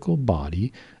physical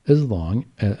body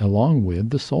along with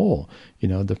the soul.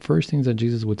 The first things that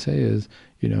Jesus would say is,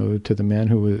 to the man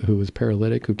who was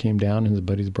paralytic, who came down, and his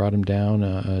buddies brought him down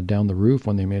the roof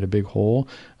when they made a big hole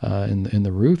in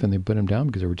the roof, and they put him down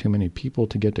because there were too many people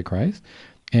to get to Christ.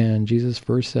 And Jesus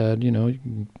first said,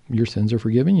 your sins are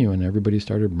forgiven you. And everybody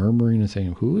started murmuring and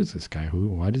saying, who is this guy?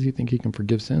 Why does he think he can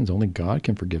forgive sins? Only God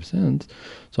can forgive sins.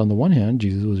 So on the one hand,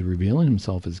 Jesus was revealing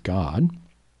himself as God.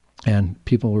 And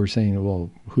people were saying, well,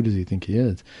 who does he think he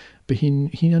is? But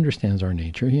he understands our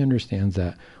nature. He understands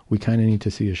that we kind of need to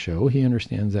see a show. He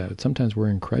understands that sometimes we're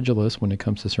incredulous when it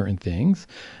comes to certain things.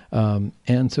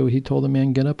 And so he told the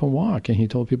man, get up and walk. And he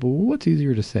told people, well, what's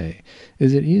easier to say?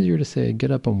 Is it easier to say,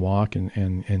 get up and walk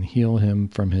and heal him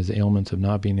from his ailments of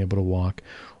not being able to walk?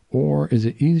 Or is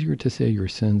it easier to say your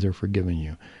sins are forgiven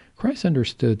you? Christ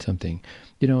understood something.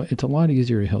 It's a lot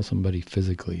easier to heal somebody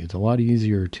physically. It's a lot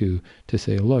easier to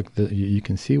say, look, you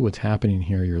can see what's happening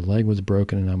here. Your leg was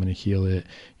broken and I'm going to heal it.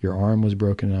 Your arm was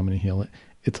broken and I'm going to heal it.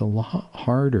 It's a lot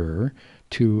harder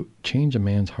to change a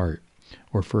man's heart,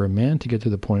 or for a man to get to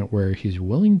the point where he's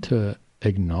willing to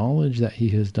acknowledge that he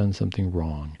has done something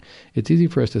wrong. It's easy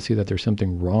for us to see that there's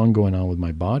something wrong going on with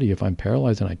my body. If I'm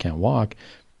paralyzed and I can't walk,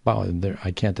 well,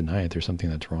 I can't deny it. There's something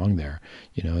that's wrong there,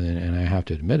 and I have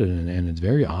to admit it, and it's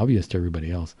very obvious to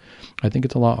everybody else. I think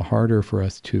it's a lot harder for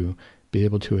us to be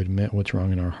able to admit what's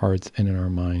wrong in our hearts and in our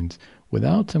minds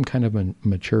without some kind of a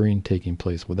maturing taking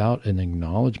place, without an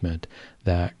acknowledgement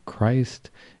that Christ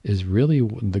is really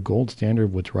the gold standard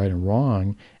of what's right and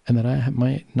wrong, and that I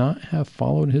might not have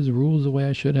followed his rules the way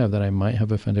I should have, that I might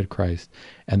have offended Christ,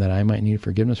 and that I might need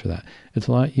forgiveness for that. It's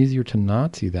a lot easier to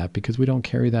not see that because we don't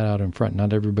carry that out in front.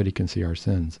 Not everybody can see our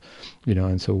sins,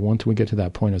 and so once we get to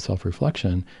that point of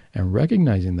self-reflection and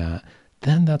recognizing that,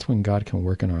 then that's when God can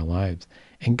work in our lives.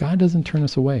 And God doesn't turn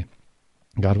us away.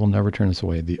 God will never turn us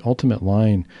away. The ultimate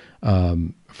line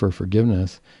for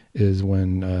forgiveness is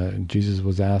when Jesus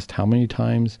was asked, how many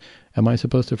times am I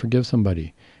supposed to forgive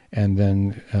somebody? And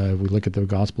then we look at the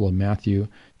Gospel of Matthew,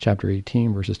 chapter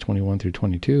 18, verses 21 through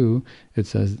 22. It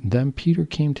says, then Peter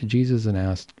came to Jesus and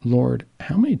asked, Lord,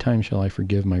 how many times shall I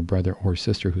forgive my brother or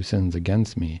sister who sins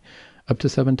against me? Up to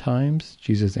 7 times?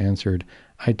 Jesus answered,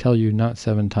 I tell you, not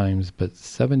 7 times, but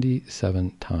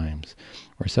 77 times,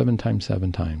 or 7 times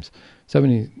 7 times.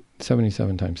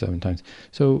 77 times 7 times.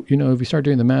 So, if you start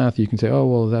doing the math, you can say, oh,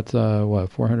 well, that's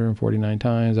 449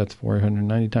 times, that's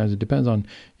 490 times. It depends on,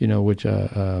 which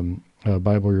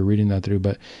Bible you're reading that through.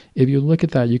 But if you look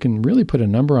at that, you can really put a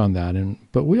number on that.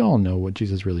 But we all know what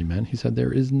Jesus really meant. He said,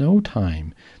 there is no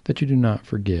time that you do not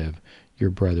forgive your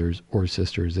brothers or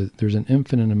sisters. There's an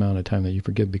infinite amount of time that you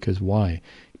forgive. Because why?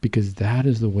 Because that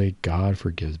is the way God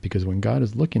forgives. Because when God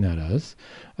is looking at us,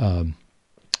 and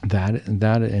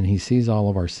he sees all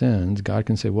of our sins, God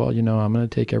can say, well, I'm going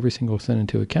to take every single sin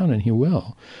into account, and he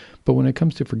will. But when it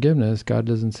comes to forgiveness, God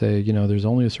doesn't say, there's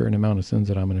only a certain amount of sins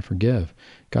that I'm going to forgive.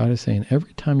 God is saying,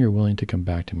 every time you're willing to come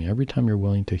back to me, every time you're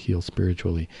willing to heal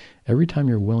spiritually, every time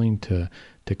you're willing to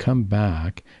come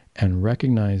back and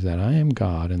recognize that I am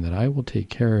God and that I will take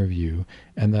care of you,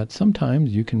 and that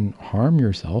sometimes you can harm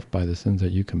yourself by the sins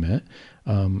that you commit,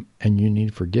 and you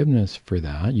need forgiveness for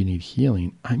that. You need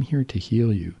healing. I'm here to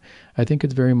heal you. I think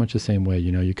it's very much the same way.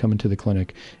 You come into the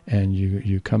clinic and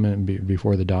you come in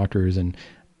before the doctors, and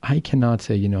I cannot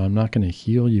say, I'm not going to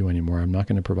heal you anymore. I'm not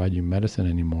going to provide you medicine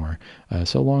anymore.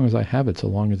 So long as I have it, so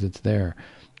long as it's there.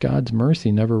 God's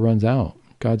mercy never runs out.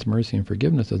 God's mercy and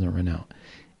forgiveness doesn't run out.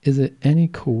 Is it any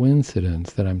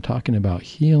coincidence that I'm talking about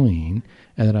healing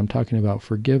and that I'm talking about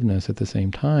forgiveness at the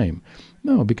same time?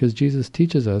 No, because Jesus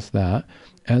teaches us that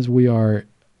as we are,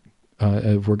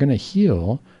 if we're going to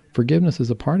heal, forgiveness is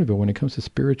a part of it. When it comes to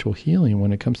spiritual healing,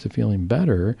 when it comes to feeling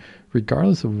better,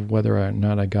 regardless of whether or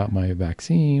not I got my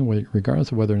vaccine,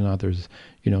 regardless of whether or not there's,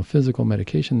 physical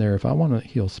medication there, if I want to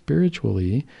heal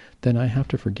spiritually, then I have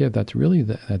to forgive. That's really,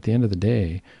 at the end of the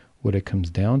day, what it comes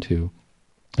down to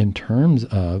in terms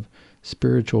of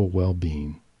spiritual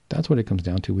well-being. That's what it comes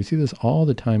down to. We see this all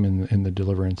the time in the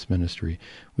deliverance ministry.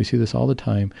 We see this all the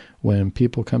time when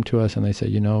people come to us and they say,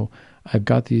 I've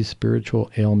got these spiritual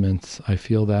ailments. I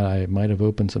feel that I might have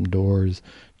opened some doors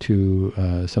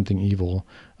to something evil.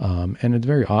 And it's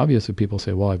very obvious if people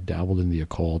say, well, I've dabbled in the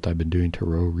occult. I've been doing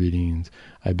tarot readings.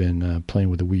 I've been playing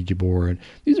with the Ouija board.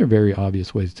 These are very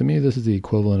obvious ways. To me, this is the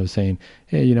equivalent of saying,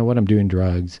 hey, you know what? I'm doing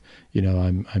drugs.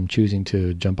 I'm choosing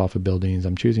to jump off of buildings.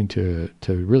 I'm choosing to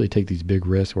really take these big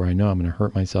risks where I know I'm going to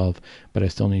hurt myself, but I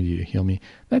still need you to heal me.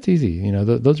 That's easy.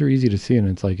 Those are easy to see. And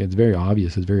it's very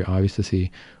obvious. It's very obvious to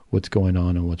see what's going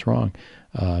on and what's wrong.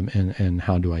 And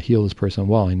how do I heal this person?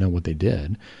 Well, I know what they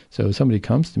did. So if somebody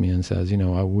comes to me and says, we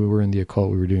were in the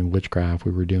occult, we were doing witchcraft,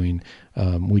 we were doing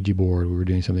Ouija board, we were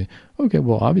doing something. Okay,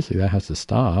 well, obviously that has to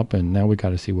stop. And now we got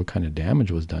to see what kind of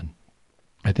damage was done.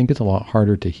 I think it's a lot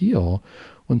harder to heal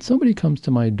when somebody comes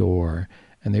to my door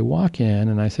and they walk in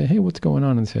and I say, hey, what's going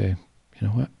on? And say, you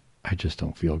know what? I just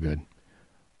don't feel good.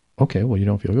 Okay, well, you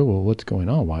don't feel good. Well, what's going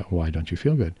on? Why don't you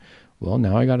feel good? Well,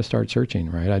 now I got to start searching,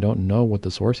 right? I don't know what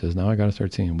the source is. Now I got to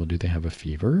start seeing, well, do they have a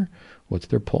fever? What's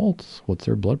their pulse? What's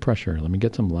their blood pressure? Let me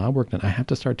get some lab work done. I have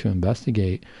to start to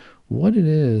investigate what it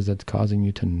is that's causing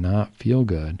you to not feel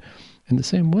good. In the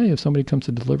same way, if somebody comes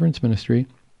to deliverance ministry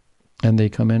and they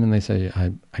come in and they say,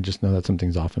 I just know that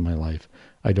something's off in my life.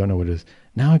 I don't know what it is.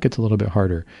 Now it gets a little bit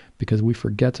harder because we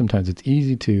forget sometimes. It's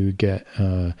easy to get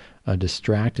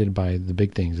distracted by the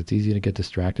big things. It's easy to get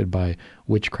distracted by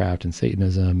witchcraft and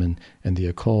Satanism and the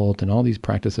occult and all these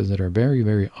practices that are very,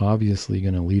 very obviously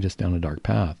going to lead us down a dark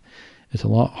path. It's a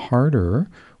lot harder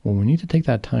when we need to take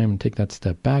that time and take that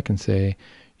step back and say,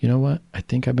 you know what? I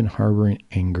think I've been harboring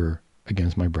anger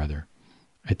against my brother.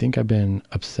 I think I've been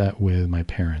upset with my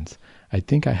parents. I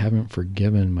think I haven't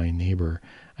forgiven my neighbor.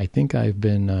 I think I've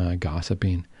been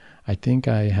gossiping. I think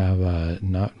I have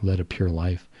not led a pure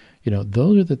life.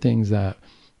 Those are the things that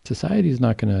society is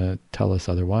not going to tell us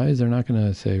otherwise. They're not going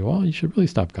to say, well, you should really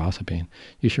stop gossiping.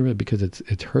 You should really, because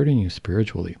it's hurting you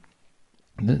spiritually.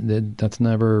 That's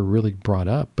never really brought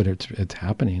up, but it's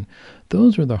happening.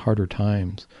 Those are the harder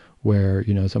times where,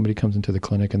 somebody comes into the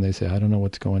clinic and they say, I don't know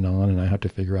what's going on, and I have to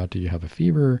figure out, do you have a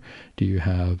fever? Do you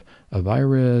have a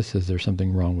virus? Is there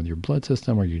something wrong with your blood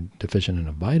system? Are you deficient in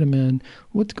a vitamin?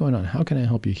 What's going on? How can I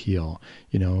help you heal?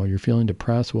 You're feeling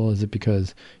depressed. Well, is it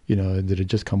because, did it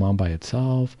just come on by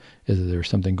itself? Is there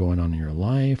something going on in your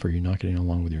life? Are you not getting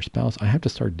along with your spouse? I have to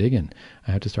start digging.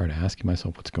 I have to start asking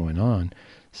myself what's going on.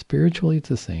 Spiritually, it's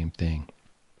the same thing.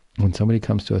 When somebody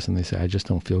comes to us and they say, I just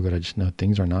don't feel good, I just know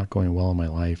things are not going well in my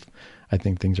life, I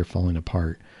think things are falling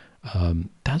apart,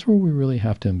 that's where we really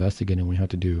have to investigate, and we have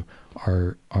to do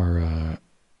our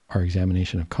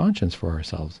examination of conscience for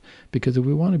ourselves. Because if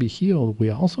we want to be healed, we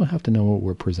also have to know what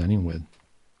we're presenting with.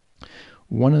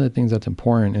 One of the things that's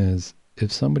important is,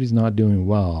 if somebody's not doing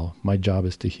well, my job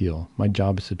is to heal. My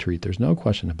job is to treat. There's no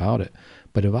question about it.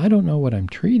 But if I don't know what I'm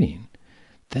treating,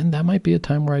 then that might be a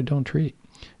time where I don't treat.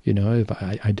 If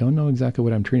I don't know exactly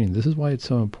what I'm treating, this is why it's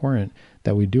so important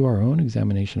that we do our own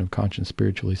examination of conscience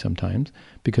spiritually sometimes,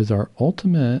 because our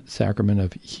ultimate sacrament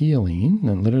of healing,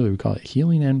 and literally we call it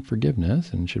healing and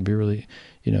forgiveness, and it should be really,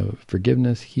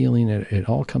 forgiveness, healing, it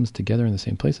all comes together in the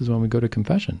same place as when we go to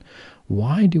confession.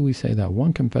 Why do we say that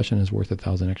one confession is worth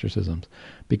 1,000 exorcisms?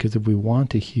 Because if we want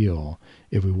to heal,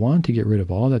 if we want to get rid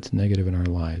of all that's negative in our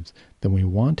lives, then we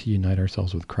want to unite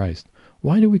ourselves with Christ.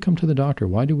 Why do we come to the doctor?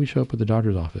 Why do we show up at the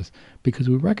doctor's office? Because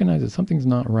we recognize that something's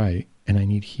not right and I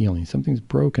need healing. Something's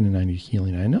broken and I need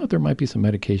healing. I know there might be some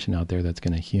medication out there that's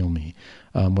going to heal me,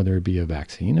 whether it be a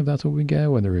vaccine, if that's what we get,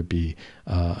 whether it be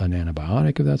an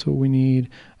antibiotic, if that's what we need,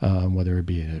 whether it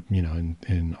be,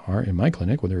 in my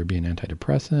clinic, whether it be an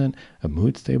antidepressant, a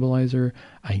mood stabilizer.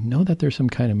 I know that there's some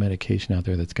kind of medication out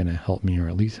there that's going to help me, or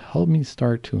at least help me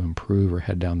start to improve or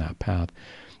head down that path.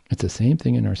 It's the same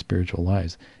thing in our spiritual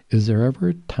lives. Is there ever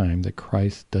a time that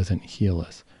Christ doesn't heal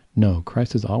us? No,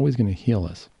 Christ is always going to heal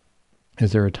us.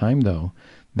 Is there a time, though,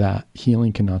 that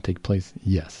healing cannot take place?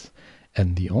 Yes.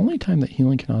 And the only time that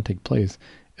healing cannot take place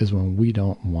is when we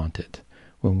don't want it,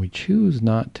 when we choose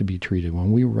not to be treated,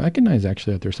 when we recognize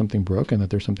actually that there's something broken, that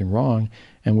there's something wrong,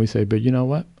 and we say, but you know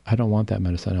what? I don't want that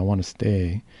medicine. I want to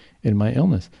stay in my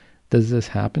illness. Does this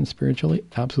happen spiritually?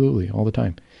 Absolutely, all the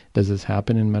time. Does this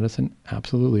happen in medicine?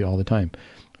 Absolutely, all the time.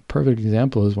 perfect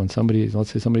example is when somebody,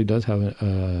 let's say somebody does have,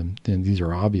 and these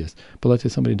are obvious, but let's say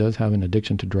somebody does have an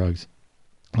addiction to drugs.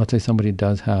 Let's say somebody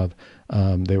does have,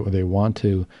 they want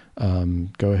to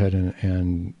go ahead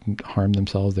and harm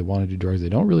themselves. They want to do drugs. They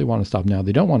don't really want to stop now.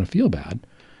 They don't want to feel bad,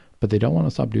 but they don't want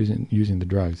to stop using the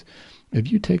drugs. If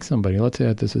you take somebody, let's say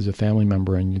that this is a family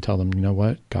member, and you tell them, you know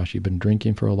what, gosh, you've been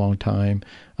drinking for a long time.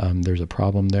 There's a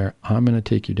problem there. I'm going to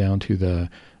take you down to the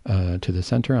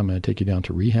center. I'm going to take you down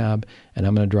to rehab, and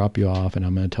I'm going to drop you off, and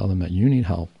I'm going to tell them that you need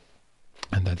help,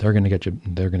 and that they're going to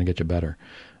get you better.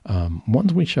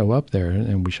 Once we show up there,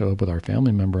 and we show up with our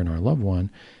family member and our loved one,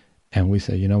 and we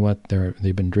say, you know what,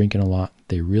 they've been drinking a lot.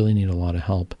 They really need a lot of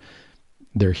help.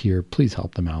 They're here. Please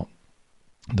help them out.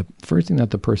 The first thing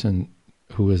that the person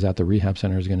who is at the rehab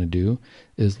center is going to do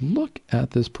is look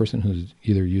at this person who's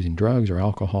either using drugs or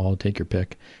alcohol, take your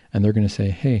pick, and they're going to say,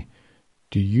 hey,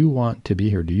 do you want to be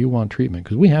here? Do you want treatment?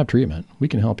 Because we have treatment. We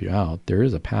can help you out. There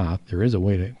is a path. There is a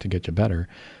way to get you better.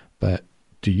 But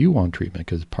do you want treatment?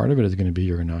 Because part of it is going to be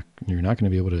you're not going to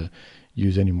be able to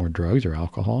use any more drugs or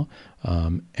alcohol.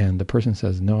 And the person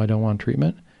says, no, I don't want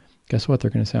treatment. Guess what?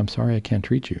 They're going to say, I'm sorry, I can't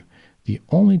treat you. The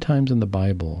only times in the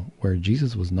Bible where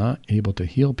Jesus was not able to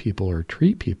heal people or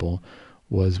treat people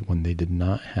was when they did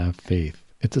not have faith.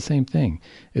 It's the same thing.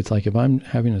 It's like if I'm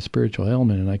having a spiritual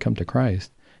ailment and I come to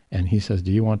Christ and he says,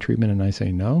 do you want treatment? And I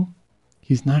say no,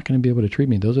 he's not going to be able to treat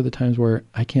me. Those are the times where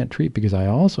I can't treat, because I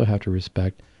also have to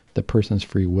respect the person's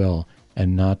free will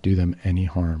and not do them any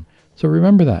harm. So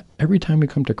remember that every time we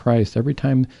come to Christ, every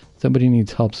time somebody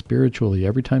needs help spiritually,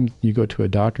 every time you go to a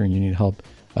doctor and you need help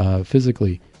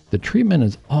physically, the treatment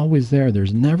is always there.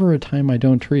 There's never a time I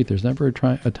don't treat. There's never a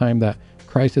time that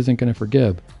Christ isn't going to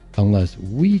forgive unless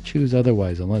we choose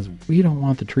otherwise, unless we don't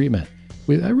want the treatment.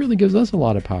 That really gives us a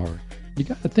lot of power. You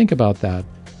got to think about that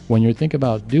when you think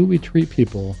about, do we treat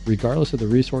people regardless of the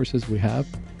resources we have?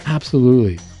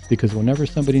 Absolutely. Because whenever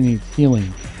somebody needs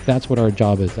healing, that's what our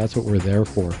job is. That's what we're there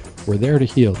for. We're there to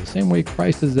heal. The same way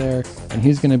Christ is there, and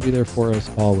he's going to be there for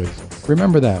us always.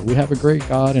 Remember that. We have a great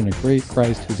God and a great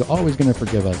Christ who's always going to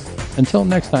forgive us. Until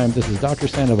next time, this is Dr.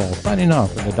 Sandoval signing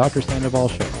off from the Dr. Sandoval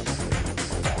Show.